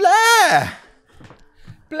then. Blair.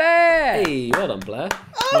 Blair. Hey, well done, Blair.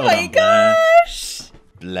 Oh my god!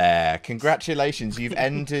 Blair, congratulations. You've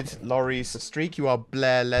ended Laurie's streak. You are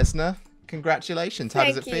Blair Lesnar. Congratulations. How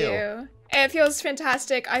does it feel? You. It feels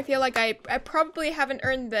fantastic. I feel like I probably haven't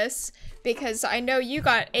earned this because I know you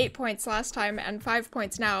got 8 points last time and 5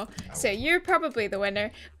 points now. So you're probably the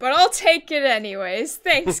winner, but I'll take it anyways.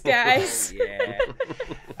 Thanks, guys. Yeah.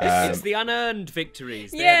 It's the unearned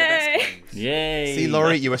victories. They're Yay. the best ones. Yay! See,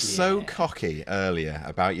 Laurie, you were so cocky earlier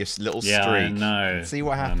about your little streak. Yeah, I know. See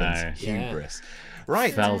what I happens. know. Hubris.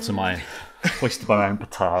 Right. Fell to my hoisted by my own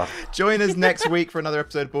petard. Join us next week for another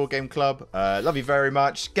episode of Board Game Club. Love you very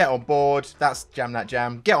much. Get on board. That's Jam That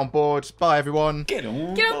Jam. Get on board. Bye, everyone. Get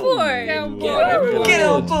on Get on board. Get on board. Get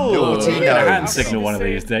on board. Naughty We're gonna hand gnomes. signal one of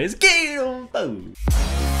these days. Get on board.